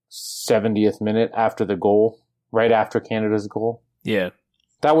 70th minute after the goal, right after Canada's goal. Yeah.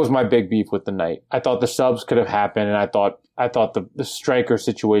 That was my big beef with the night. I thought the subs could have happened, and I thought the striker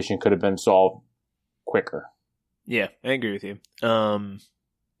situation could have been solved quicker. Yeah, I agree with you. And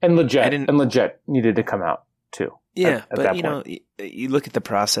Lletget needed to come out too. Yeah, but you know, you look at the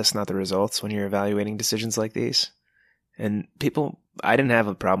process, not the results, when you're evaluating decisions like these. And I didn't have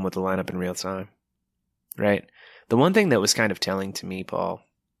a problem with the lineup in real time, right? The one thing that was kind of telling to me, Paul,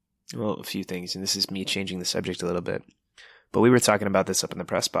 well, a few things, and this is me changing the subject a little bit, but we were talking about this up in the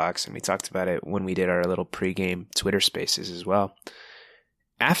press box, and we talked about it when we did our little pregame Twitter spaces as well.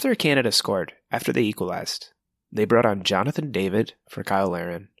 After Canada scored, after they equalized, they brought on Jonathan David for Kyle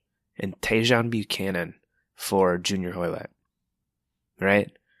Larin and Tajon Buchanan for Junior Hoylett,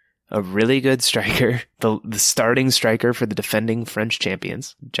 right? A really good striker, the starting striker for the defending French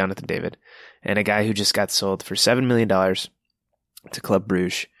champions, Jonathan David, and a guy who just got sold for $7 million to Club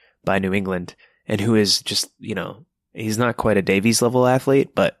Brugge by New England, and who is just, you know, he's not quite a Davies level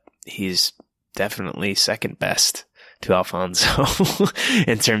athlete, but he's definitely second best to Alfonso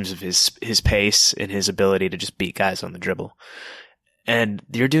in terms of his pace and his ability to just beat guys on the dribble. And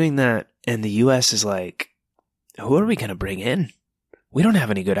you're doing that, and the U.S. is like, who are we going to bring in? We don't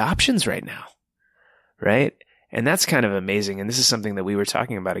have any good options right now, right? And that's kind of amazing. And this is something that we were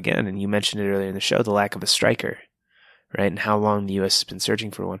talking about again, and you mentioned it earlier in the show, the lack of a striker, right? And how long the U.S. has been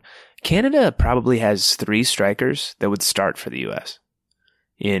searching for one. Canada probably has 3 strikers that would start for the U.S.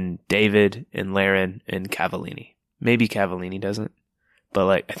 in David and Larin and Cavallini. Maybe Cavallini doesn't, but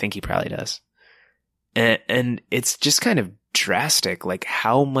like I think he probably does. And it's just kind of drastic, like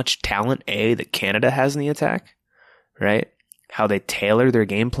how much talent that Canada has in the attack, right? How they tailor their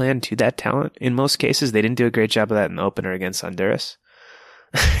game plan to that talent. In most cases, they didn't do a great job of that in the opener against Honduras.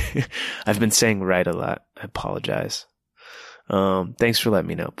 I've been saying right a lot. I apologize. Thanks for letting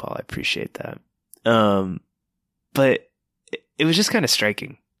me know, Paul. I appreciate that. But it was just kind of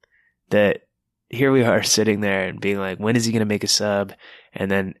striking that here we are sitting there and being like, when is he going to make a sub? And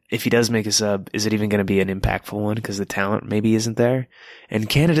then if he does make a sub, is it even going to be an impactful one because the talent maybe isn't there? And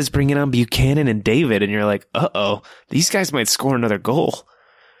Canada's bringing on Buchanan and David, and you're like, uh-oh, these guys might score another goal.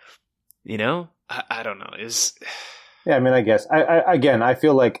 You know? I don't know. Yeah, I mean, I guess. I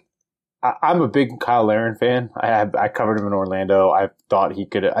feel like I'm a big Kyle Larin fan. I covered him in Orlando. I thought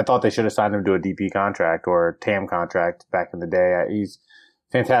they should have signed him to a DP contract or a TAM contract back in the day. He's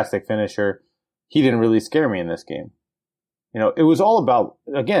a fantastic finisher. He didn't really scare me in this game. You know, it was all about,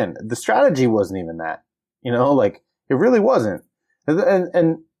 again, the strategy wasn't even that. You know, like, it really wasn't.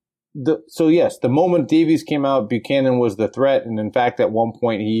 So yes, the moment Davies came out, Buchanan was the threat. And in fact, at one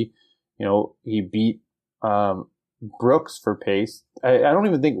point he beat Brooks for pace. I don't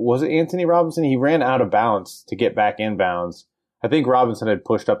even think, was it Anthony Robinson? He ran out of bounds to get back in bounds. I think Robinson had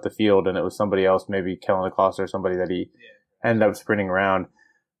pushed up the field and it was somebody else, maybe Kellen Acosta or somebody that he ended up sprinting around.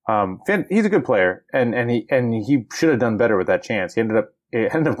 He's a good player, and he should have done better with that chance. It ended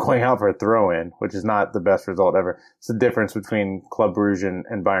up going out for a throw-in, which is not the best result ever. It's the difference between Club Brugge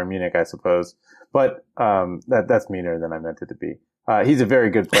and Bayern Munich, I suppose. But that's meaner than I meant it to be. He's a very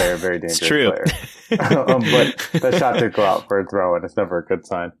good player, very dangerous player. But that shot did go out for a throw-in. It's never a good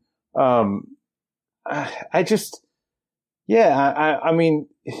sign. I mean,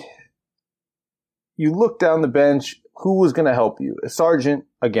 you look down the bench. Who was going to help you? Sargent,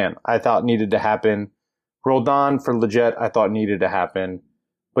 again, I thought needed to happen. Roldan for Lletget, I thought needed to happen.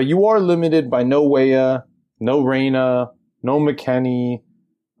 But you are limited by no Weah, no Reyna, no McKennie.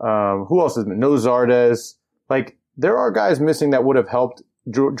 Who else is no Zardes? Like, there are guys missing that would have helped.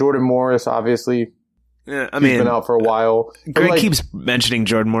 Jordan Morris, obviously. Yeah, he's been out for a while. Greg keeps mentioning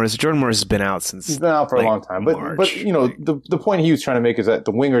Jordan Morris. Jordan Morris has been out since. He's been out for a long time. But you know, the point he was trying to make is that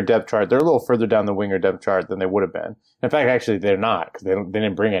the winger depth chart, they're a little further down the winger depth chart than they would have been. In fact, actually, they're not because they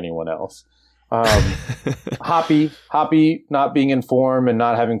didn't bring anyone else. Hoppy not being in form and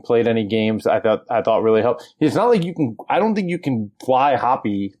not having played any games, I thought really helped. It's not like I don't think you can fly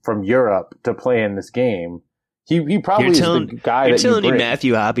Hoppy from Europe to play in this game. He probably is the guy that you bring. You're telling me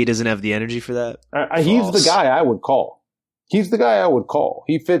Matthew Hoppy doesn't have the energy for that? He's the guy I would call. He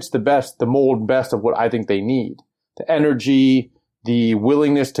fits the mold best of what I think they need. The energy, the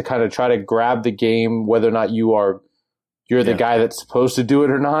willingness to kind of try to grab the game, whether or not you're the guy that's supposed to do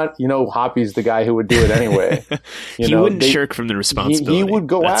it or not. You know, Hoppy's the guy who would do it anyway. He wouldn't shirk from the responsibility. He would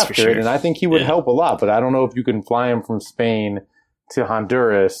go after it, and I think he would help a lot. But I don't know if you can fly him from Spain to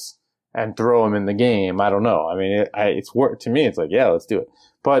Honduras and throw him in the game. I don't know. I mean, it's work to me. It's like, yeah, let's do it.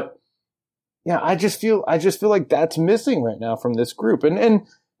 But yeah, I just feel like that's missing right now from this group. And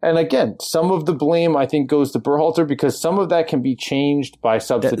again, some of the blame I think goes to Berhalter because some of that can be changed by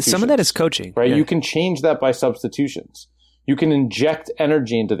substitutions. Some of that is coaching, right? Yeah. You can change that by substitutions. You can inject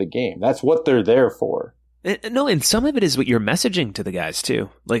energy into the game. That's what they're there for. No, and some of it is what you're messaging to the guys too.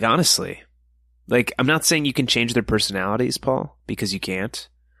 Like, honestly, like, I'm not saying you can change their personalities, Paul, because you can't,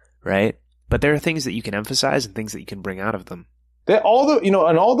 right? But there are things that you can emphasize and things that you can bring out of them. All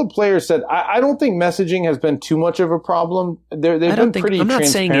the players said, I don't think messaging has been too much of a problem. They've been pretty transparent. I'm not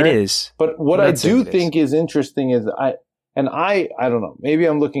saying it is. But what I do think is interesting is I don't know, maybe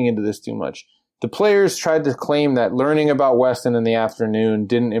I'm looking into this too much. The players tried to claim that learning about Weston in the afternoon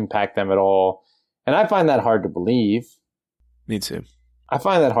didn't impact them at all. And I find that hard to believe. Me too. I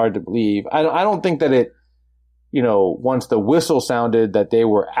find that hard to believe. I don't think that it, once the whistle sounded, that they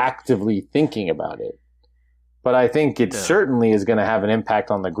were actively thinking about it. But I think it certainly is going to have an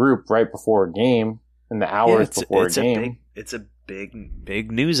impact on the group right before a game, in the hours before a game. It's a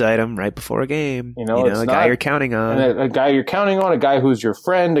big news item right before a game. A guy you're counting on. A guy you're counting on, a guy who's your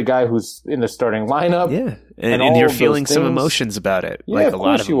friend, a guy who's in the starting lineup. Yeah. And you're feeling some emotions about it. Yeah, like a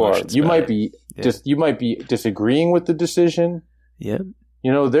lot of emotions. You might be you might be disagreeing with the decision. Yeah.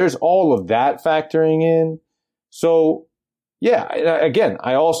 There's all of that factoring in. So, yeah, again,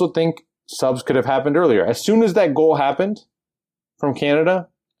 I also think subs could have happened earlier. As soon as that goal happened from Canada,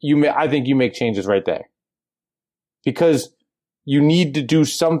 I think you make changes right there. Because you need to do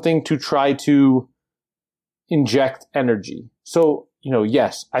something to try to inject energy. So,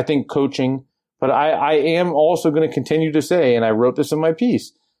 yes, I think coaching, but I am also going to continue to say, and I wrote this in my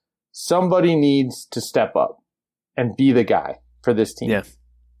piece, somebody needs to step up and be the guy for this team. Yeah.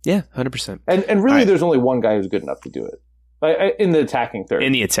 Yeah, 100%. And really, there's only one guy who's good enough to do it. In the attacking third.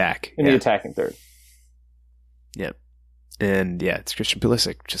 In the attack. The attacking third. Yeah. And it's Christian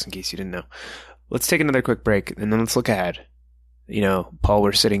Pulisic, just in case you didn't know. Let's take another quick break, and then let's look ahead. Paul,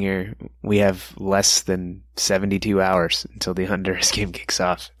 we're sitting here. We have less than 72 hours until the Honduras game kicks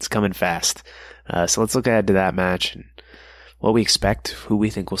off. It's coming fast. So let's look ahead to that match and what we expect, who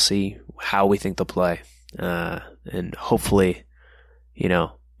we think we'll see, how we think they'll play. And hopefully,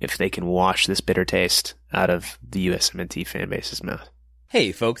 if they can wash this bitter taste out of the USMNT fan base's mouth.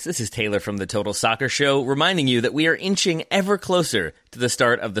 Hey folks, this is Taylor from the Total Soccer Show, reminding you that we are inching ever closer to the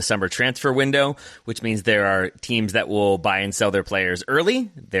start of the summer transfer window, which means there are teams that will buy and sell their players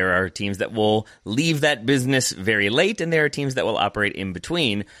early, there are teams that will leave that business very late, and there are teams that will operate in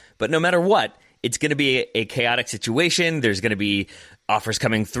between. But no matter what, it's going to be a chaotic situation. There's going to be offers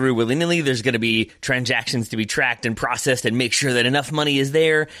coming through willy-nilly. There's going to be transactions to be tracked and processed and make sure that enough money is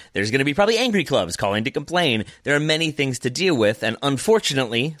there. There's going to be probably angry clubs calling to complain. There are many things to deal with, and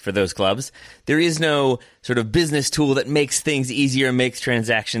unfortunately for those clubs, there is no sort of business tool that makes things easier, makes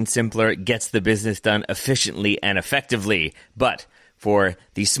transactions simpler, gets the business done efficiently and effectively. But for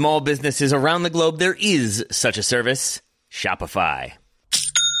the small businesses around the globe, there is such a service, Shopify.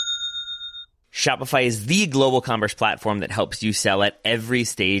 Shopify is the global commerce platform that helps you sell at every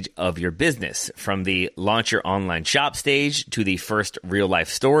stage of your business, from the launch your online shop stage to the first real-life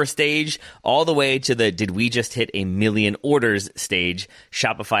store stage, all the way to the did we just hit 1 million orders stage.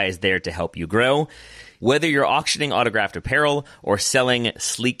 Shopify is there to help you grow. Whether you're auctioning autographed apparel or selling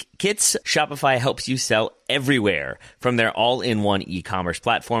sleek kits, Shopify helps you sell everywhere. From their all-in-one e-commerce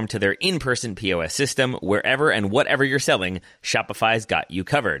platform to their in-person POS system, wherever and whatever you're selling, Shopify's got you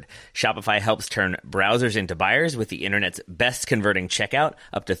covered. Shopify helps turn browsers into buyers with the internet's best converting checkout,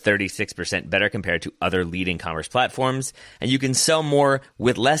 up to 36% better compared to other leading commerce platforms. And you can sell more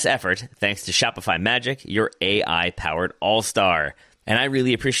with less effort thanks to Shopify Magic, your AI-powered all-star. And I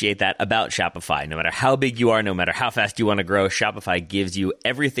really appreciate that about Shopify. No matter how big you are, no matter how fast you want to grow, Shopify gives you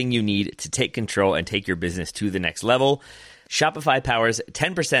everything you need to take control and take your business to the next level. Shopify powers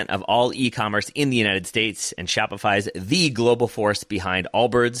 10% of all e-commerce in the United States, and Shopify's the global force behind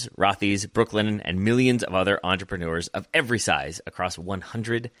Allbirds, Rothy's, Brooklinen, and millions of other entrepreneurs of every size across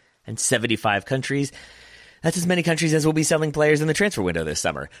 175 countries. That's as many countries as will be selling players in the transfer window this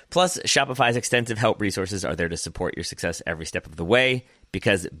summer. Plus, Shopify's extensive help resources are there to support your success every step of the way,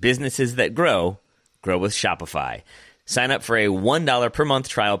 because businesses that grow with Shopify. Sign up for a $1 per month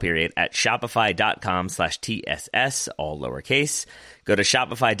trial period at shopify.com/TSS, all lowercase. Go to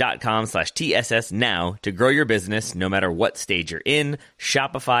shopify.com/TSS now to grow your business no matter what stage you're in.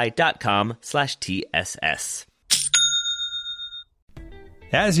 Shopify.com/TSS.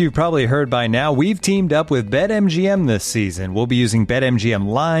 As you've probably heard by now, we've teamed up with BetMGM this season. We'll be using BetMGM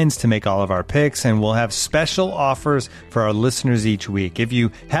lines to make all of our picks, and we'll have special offers for our listeners each week. If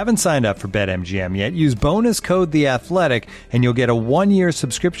you haven't signed up for BetMGM yet, use bonus code TheAthletic, and you'll get a 1-year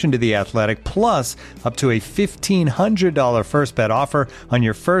subscription to The Athletic, plus up to a $1,500 first bet offer on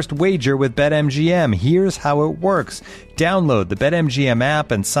your first wager with BetMGM. Here's how it works. Download the BetMGM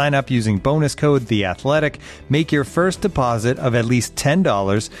app and sign up using bonus code THEATHLETIC. Make your first deposit of at least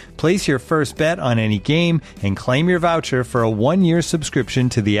 $10. Place your first bet on any game and claim your voucher for a 1-year subscription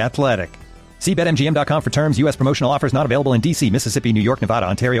to The Athletic. See BetMGM.com for terms. U.S. promotional offers not available in D.C., Mississippi, New York, Nevada,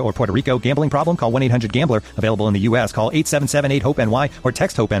 Ontario, or Puerto Rico. Gambling problem? Call 1-800-GAMBLER. Available in the U.S. Call 877-8-HOPE-NY or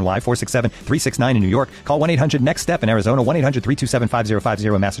text HOPE-NY 467-369 in New York. Call 1-800-NEXT-STEP in Arizona.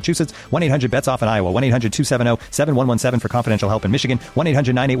 1-800-327-5050 in Massachusetts. 1-800-BETS-OFF in Iowa. 1-800-270-7117 for confidential help in Michigan.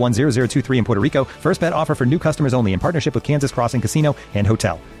 1-800-981-0023 in Puerto Rico. First bet offer for new customers only in partnership with Kansas Crossing Casino and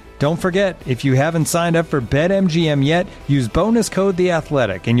Hotel. Don't forget, if you haven't signed up for BetMGM yet, use bonus code The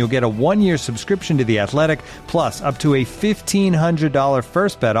Athletic, and you'll get a 1-year subscription to The Athletic, plus up to a $1,500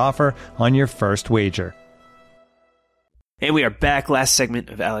 first bet offer on your first wager. And we are back. Last segment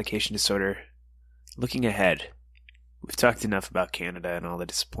of Allocation Disorder. Looking ahead. We've talked enough about Canada and all the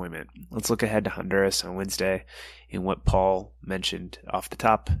disappointment. Let's look ahead to Honduras on Wednesday in what Paul mentioned off the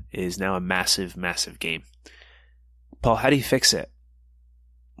top is now a massive, massive game. Paul, how do you fix it?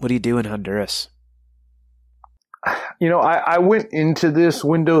 What do you do in Honduras? You know, I went into this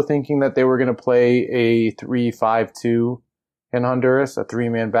window thinking that they were going to play a 3-5-2 in Honduras, a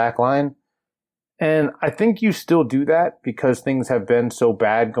 3-man back line. And I think you still do that because things have been so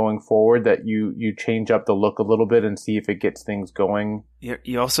bad going forward that you change up the look a little bit and see if it gets things going.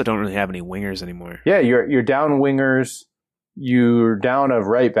 You also don't really have any wingers anymore. Yeah, you're down wingers. You're down a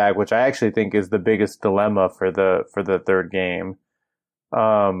right back, which I actually think is the biggest dilemma for the third game.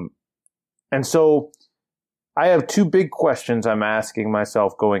 And so I have two big questions I'm asking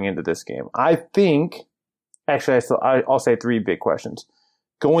myself going into this game. I think, actually, I'll say three big questions.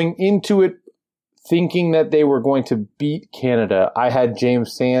 Going into it, thinking that they were going to beat Canada, I had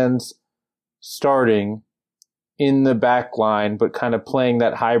James Sands starting in the back line, but kind of playing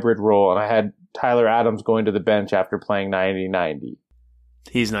that hybrid role. And I had Tyler Adams going to the bench after playing 90-90.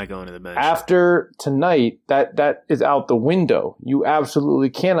 He's not going to the bench. After tonight, that is out the window. You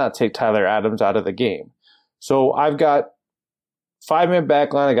absolutely cannot take Tyler Adams out of the game. So I've got 5-man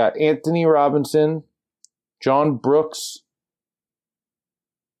backline. I got Anthony Robinson, John Brooks,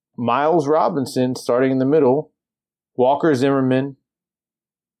 Miles Robinson starting in the middle, Walker Zimmerman,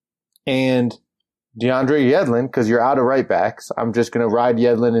 and DeAndre Yedlin, because you're out of right backs. I'm just going to ride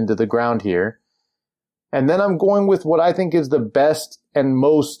Yedlin into the ground here. And then I'm going with what I think is the best and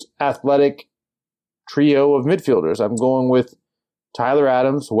most athletic trio of midfielders. I'm going with Tyler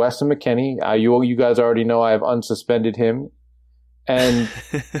Adams, Weston McKennie. You guys already know I have unsuspended him, and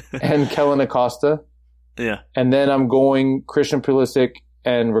Kellen Acosta. Yeah. And then I'm going Christian Pulisic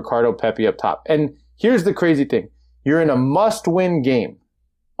and Ricardo Pepi up top. And here's the crazy thing. You're in a must-win game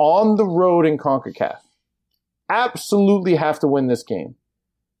on the road in CONCACAF. Absolutely have to win this game.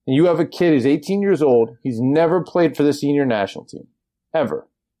 And you have a kid who's 18 years old. He's never played for the senior national team. Ever.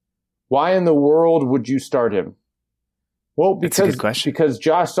 Why in the world would you start him? Well, because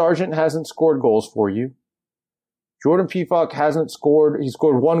Josh Sargent hasn't scored goals for you. Jordan Pefok hasn't scored. He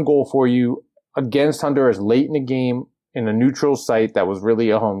scored 1 goal for you against Honduras late in the game in a neutral site that was really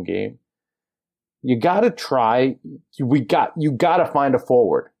a home game. You got to try. You got to find a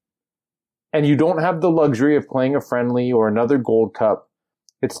forward. And you don't have the luxury of playing a friendly or another Gold Cup.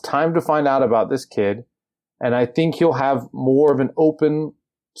 It's time to find out about this kid. And I think he'll have more of an open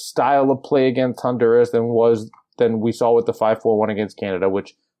style of play against Honduras than we saw with the 5-4-1 against Canada,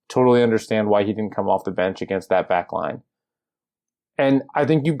 which totally understand why he didn't come off the bench against that back line. And I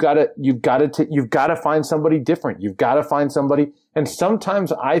think you've got to find somebody different. You've got to find somebody. And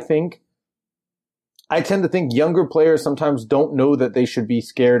sometimes I tend to think younger players sometimes don't know that they should be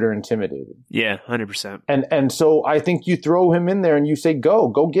scared or intimidated. Yeah, 100%. And so I think you throw him in there and you say,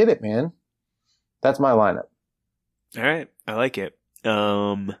 go get it, man. That's my lineup. All right. I like it.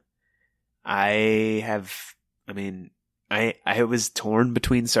 I was torn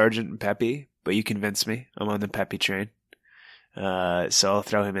between Sargent and Pepi, but you convinced me. I'm on the Pepi train. So I'll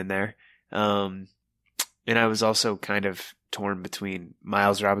throw him in there. And I was also kind of torn between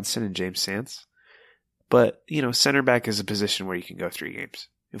Miles Robinson and James Sands. But, center back is a position where you can go 3 games,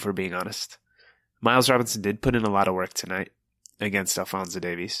 if we're being honest. Miles Robinson did put in a lot of work tonight against Alphonso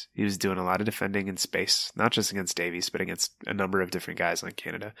Davies. He was doing a lot of defending in space, not just against Davies, but against a number of different guys on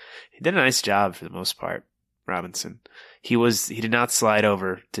Canada. He did a nice job for the most part, Robinson. He did not slide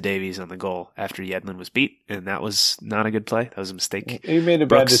over to Davies on the goal after Yedlin was beat, and that was not a good play. That was a mistake. He made a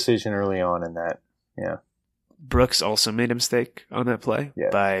bad decision early on in that. Yeah. Brooks also made a mistake on that play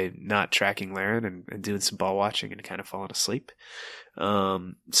by not tracking Larin and doing some ball watching and kind of falling asleep.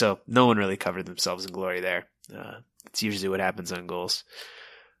 So no one really covered themselves in glory there. It's usually what happens on goals.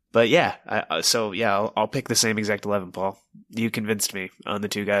 But yeah, I'll pick the same exact 11, Paul. You convinced me on the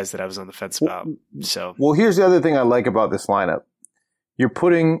two guys that I was on the fence about. So, well, here's the other thing I like about this lineup. You're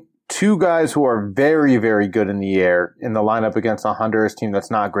putting two guys who are very, very good in the air in the lineup against a Honduras team that's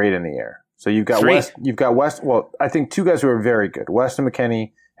not great in the air. So you've got West. Well, I think two guys who are very good: Weston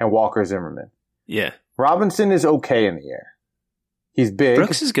McKennie and Walker Zimmerman. Yeah, Robinson is okay in the air. He's big.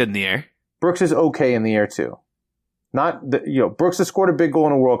 Brooks is good in the air. Brooks is okay in the air too. Brooks has scored a big goal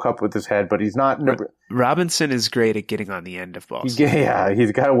in a World Cup with his head, but he's not. Robinson is great at getting on the end of balls. Yeah,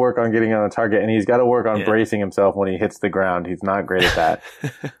 he's got to work on getting on the target, and he's got to work on bracing himself when he hits the ground. He's not great at that.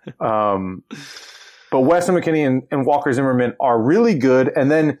 But Weston McKennie and Walker Zimmerman are really good,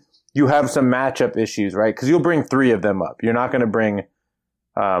 and then you have some matchup issues, right? Because you'll bring three of them up. You're not going to bring.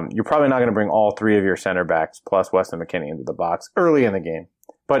 You're probably not going to bring all three of your center backs plus Weston McKennie into the box early in the game.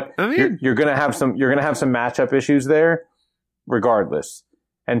 But you're going to have some matchup issues there, regardless.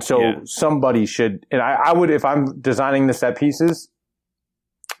 And so somebody should. And I would, if I'm designing the set pieces,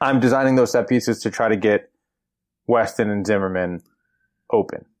 I'm designing those set pieces to try to get Weston and Zimmerman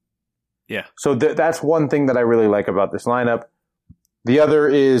open. Yeah. So that's one thing that I really like about this lineup. The other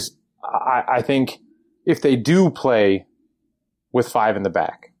is I think if they do play with five in the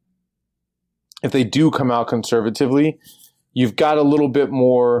back, if they do come out conservatively, you've got a little bit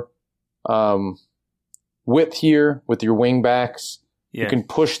more width here with your wing backs. Yeah. You can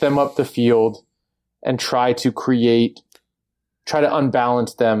push them up the field and try to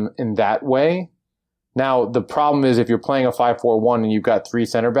unbalance them in that way. Now, the problem is if you're playing a 5-4-1 and you've got three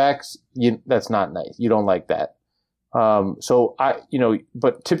center backs, that's not nice. You don't like that. But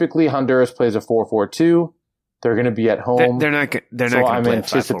typically Honduras plays a 4-4-2. They're going to be at home. They're not going to play. I'm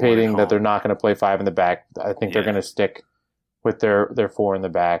anticipating that they're not going to play five in the back. I think they're going to stick with their four in the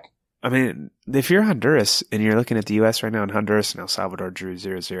back. I mean, if you're Honduras and you're looking at the U.S. right now, and Honduras and El Salvador drew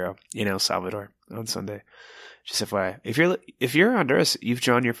 0-0 in El Salvador on Sunday. Just FYI, if you're Honduras, you've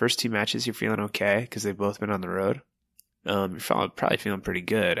drawn your first two matches. You're feeling okay because they've both been on the road. You're probably feeling pretty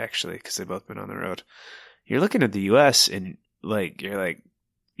good actually because they've both been on the road. You're looking at the U.S. and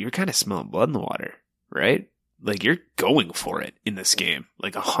you're kind of smelling blood in the water, right? Like you're going for it in this game,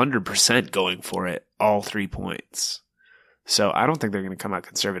 like 100% going for it, all 3 points. So I don't think they're going to come out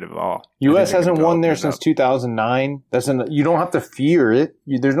conservative at all. U.S. hasn't won there since 2009. You don't have to fear it.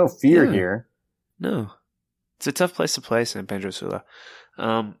 There's no fear here. No. It's a tough place to play, San Pedro Sula.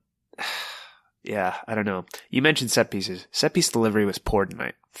 Yeah, I don't know. You mentioned set pieces. Set piece delivery was poor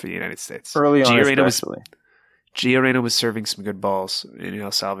tonight for the United States. Early on, especially. Gio Reyna was serving some good balls in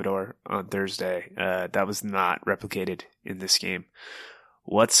El Salvador on Thursday. That was not replicated in this game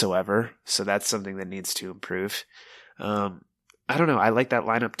whatsoever. So that's something that needs to improve. I don't know. I like that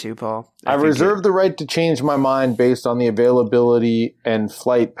lineup too, Paul. I reserve the right to change my mind based on the availability and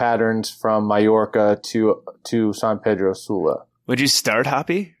flight patterns from Mallorca to San Pedro Sula. Would you start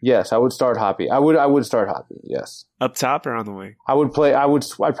Hoppy? Yes, I would start Hoppy. I would start Hoppy. Yes. Up top or on the wing?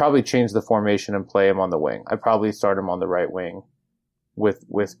 I'd probably change the formation and play him on the wing. I'd probably start him on the right wing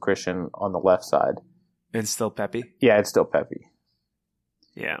with Christian on the left side. And still Pepe? Yeah, it's still Pepe.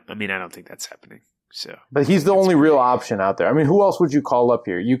 Yeah, I mean, I don't think that's happening. So, but he's the only real option out there. I mean, who else would you call up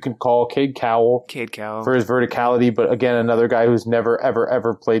here? You can call Cade Cowell for his verticality, but again, another guy who's never, ever,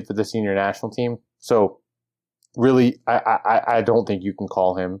 ever played for the senior national team. So, really, I don't think you can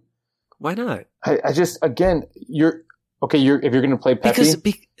call him. Why not? I just, again, if you're going to play Pepe,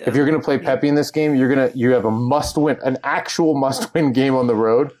 if you're going to play Pepe in this game, you have a must-win, an actual must-win game on the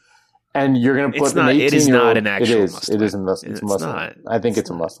road, and you're going to put an 18-year-old. It is not an actual must-win. It is a must-win. I think it's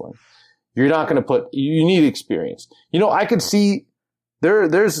a must-win. You're not going to you need experience. I could see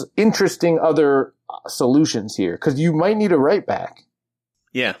there's interesting other solutions here because you might need a right back.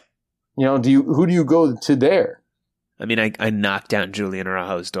 Yeah. Who do you go to there? I mean, I knocked down Julian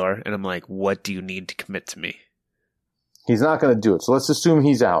Araujo's door and I'm like, what do you need to commit to me? He's not going to do it. So let's assume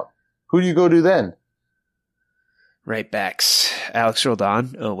he's out. Who do you go to then? Right backs. Alex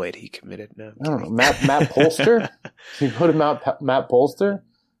Roldan. Oh, wait, he committed. No, I don't know. Matt Polster? You put him out, Matt Polster?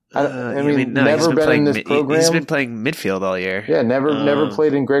 Never been in this program. He's been playing midfield all year. Yeah, never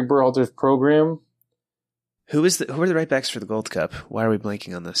played in Greg Berhalter's program. Who are the right backs for the Gold Cup? Why are we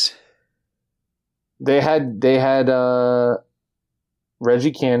blanking on this? They had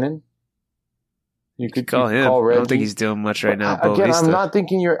Reggie Cannon. You could call him. I don't think he's doing much right now. Again, I'm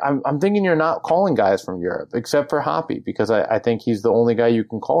thinking you're not calling guys from Europe except for Hoppy because I think he's the only guy you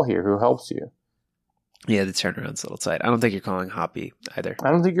can call here who helps you. Yeah, the turnaround's a little tight. I don't think you're calling Hoppy either. I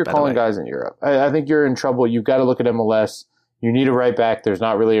don't think you're calling guys in Europe. I think you're in trouble. You've got to look at MLS. You need a right back. There's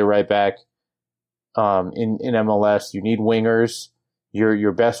not really a right back in MLS. You need wingers.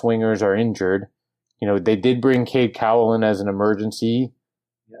 Your best wingers are injured. You know, they did bring Cade Cowell in as an emergency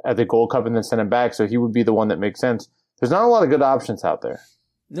at the Gold Cup and then send him back, so he would be the one that makes sense. There's not a lot of good options out there.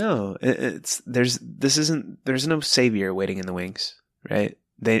 No, there's no savior waiting in the wings, right?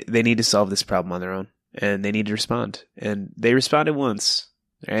 They need to solve this problem on their own, and they need to respond. And they responded once,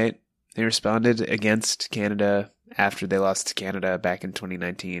 right? They responded against Canada after they lost to Canada back in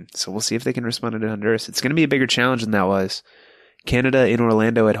 2019. So we'll see if they can respond to Honduras. It's going to be a bigger challenge than that was. Canada in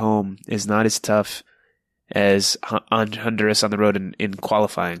Orlando at home is not as tough as Honduras on the road in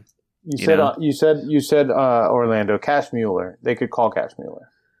qualifying. You said Orlando. Cash Mueller. They could call Cash Mueller.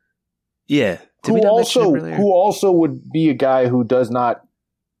 Yeah. Who also would be a guy who does not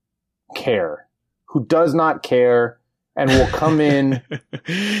care. Who does not care and will come in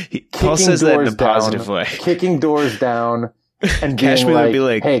Paul says that in a positive way. Kicking doors down and Cash Mueller would be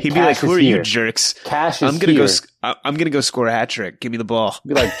like, hey, he'd be like, who are you jerks? Cash is I'm gonna go score a hat trick. Give me the ball.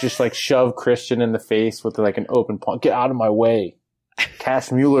 Be like, just like shove Christian in the face with like an open palm. Get out of my way.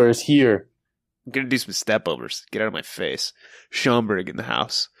 Cash Mueller is here. I'm gonna do some step overs. Get out of my face. Schomburg in the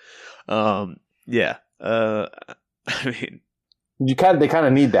house. Yeah. I mean, they kind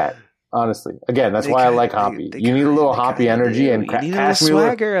of need that. Honestly, again, that's why I like Hoppy. You need a little Hoppy energy, and Cash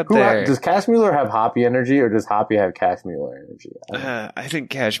Mueller. Up there. Does Cash Mueller have Hoppy energy, or does Hoppy have Cash Mueller energy? I think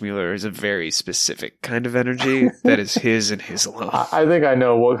Cash Mueller is a very specific kind of energy that is his and his alone. I think I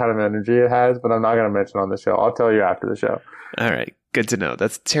know what kind of energy it has, but I'm not going to mention on the show. I'll tell you after the show. All right, good to know.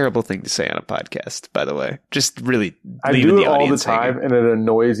 That's a terrible thing to say on a podcast, by the way. Just really, I do it all the time, and it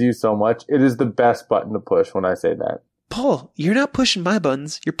annoys you so much. It is the best button to push when I say that. Paul, you're not pushing my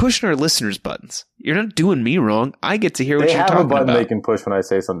buttons. You're pushing our listeners' buttons. You're not doing me wrong. I get to hear what you're talking about. They have a button they can push when I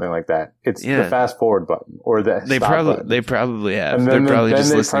say something like that. It's the fast forward button or the They probably have. And then, they're probably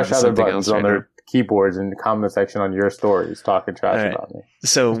just they listening press to other something buttons else on their keyboards in the comment section on your stories talking trash about me.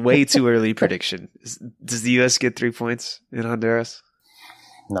 So way too early prediction. Does the U.S. get 3 points in Honduras?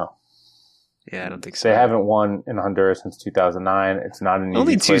 No. Yeah, I don't think so. They haven't won in Honduras since 2009. It's not an easy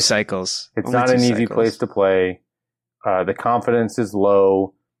Only place. 2 cycles. It's not an easy place to play. The confidence is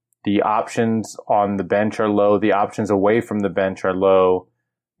low. The options on the bench are low. The options away from the bench are low.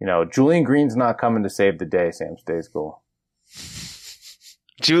 You know, Julian Green's not coming to save the day, Sam Stejskal.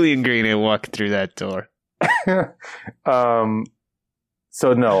 Julian Green ain't walking through that door.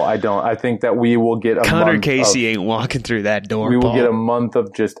 So no, I don't. I think that we will get a Connor Casey ain't walking through that door. We will get a month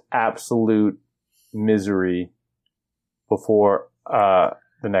of just absolute misery before the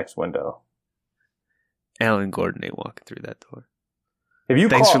next window. Alan Gordon ain't walking through that door.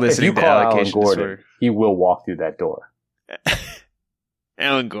 Thanks for listening to Allocation Disorder. He will walk through that door.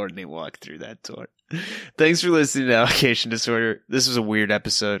 Alan Gordon ain't walking through that door. Thanks for listening to Allocation Disorder. This was a weird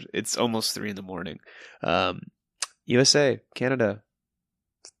episode. It's almost 3 a.m. USA, Canada,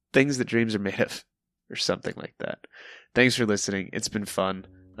 things that dreams are made of, or something like that. Thanks for listening. It's been fun.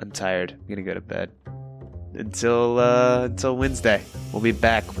 I'm tired. I'm gonna go to bed. Until Wednesday, we'll be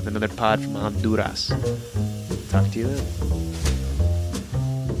back with another pod from Honduras. Talk to you then.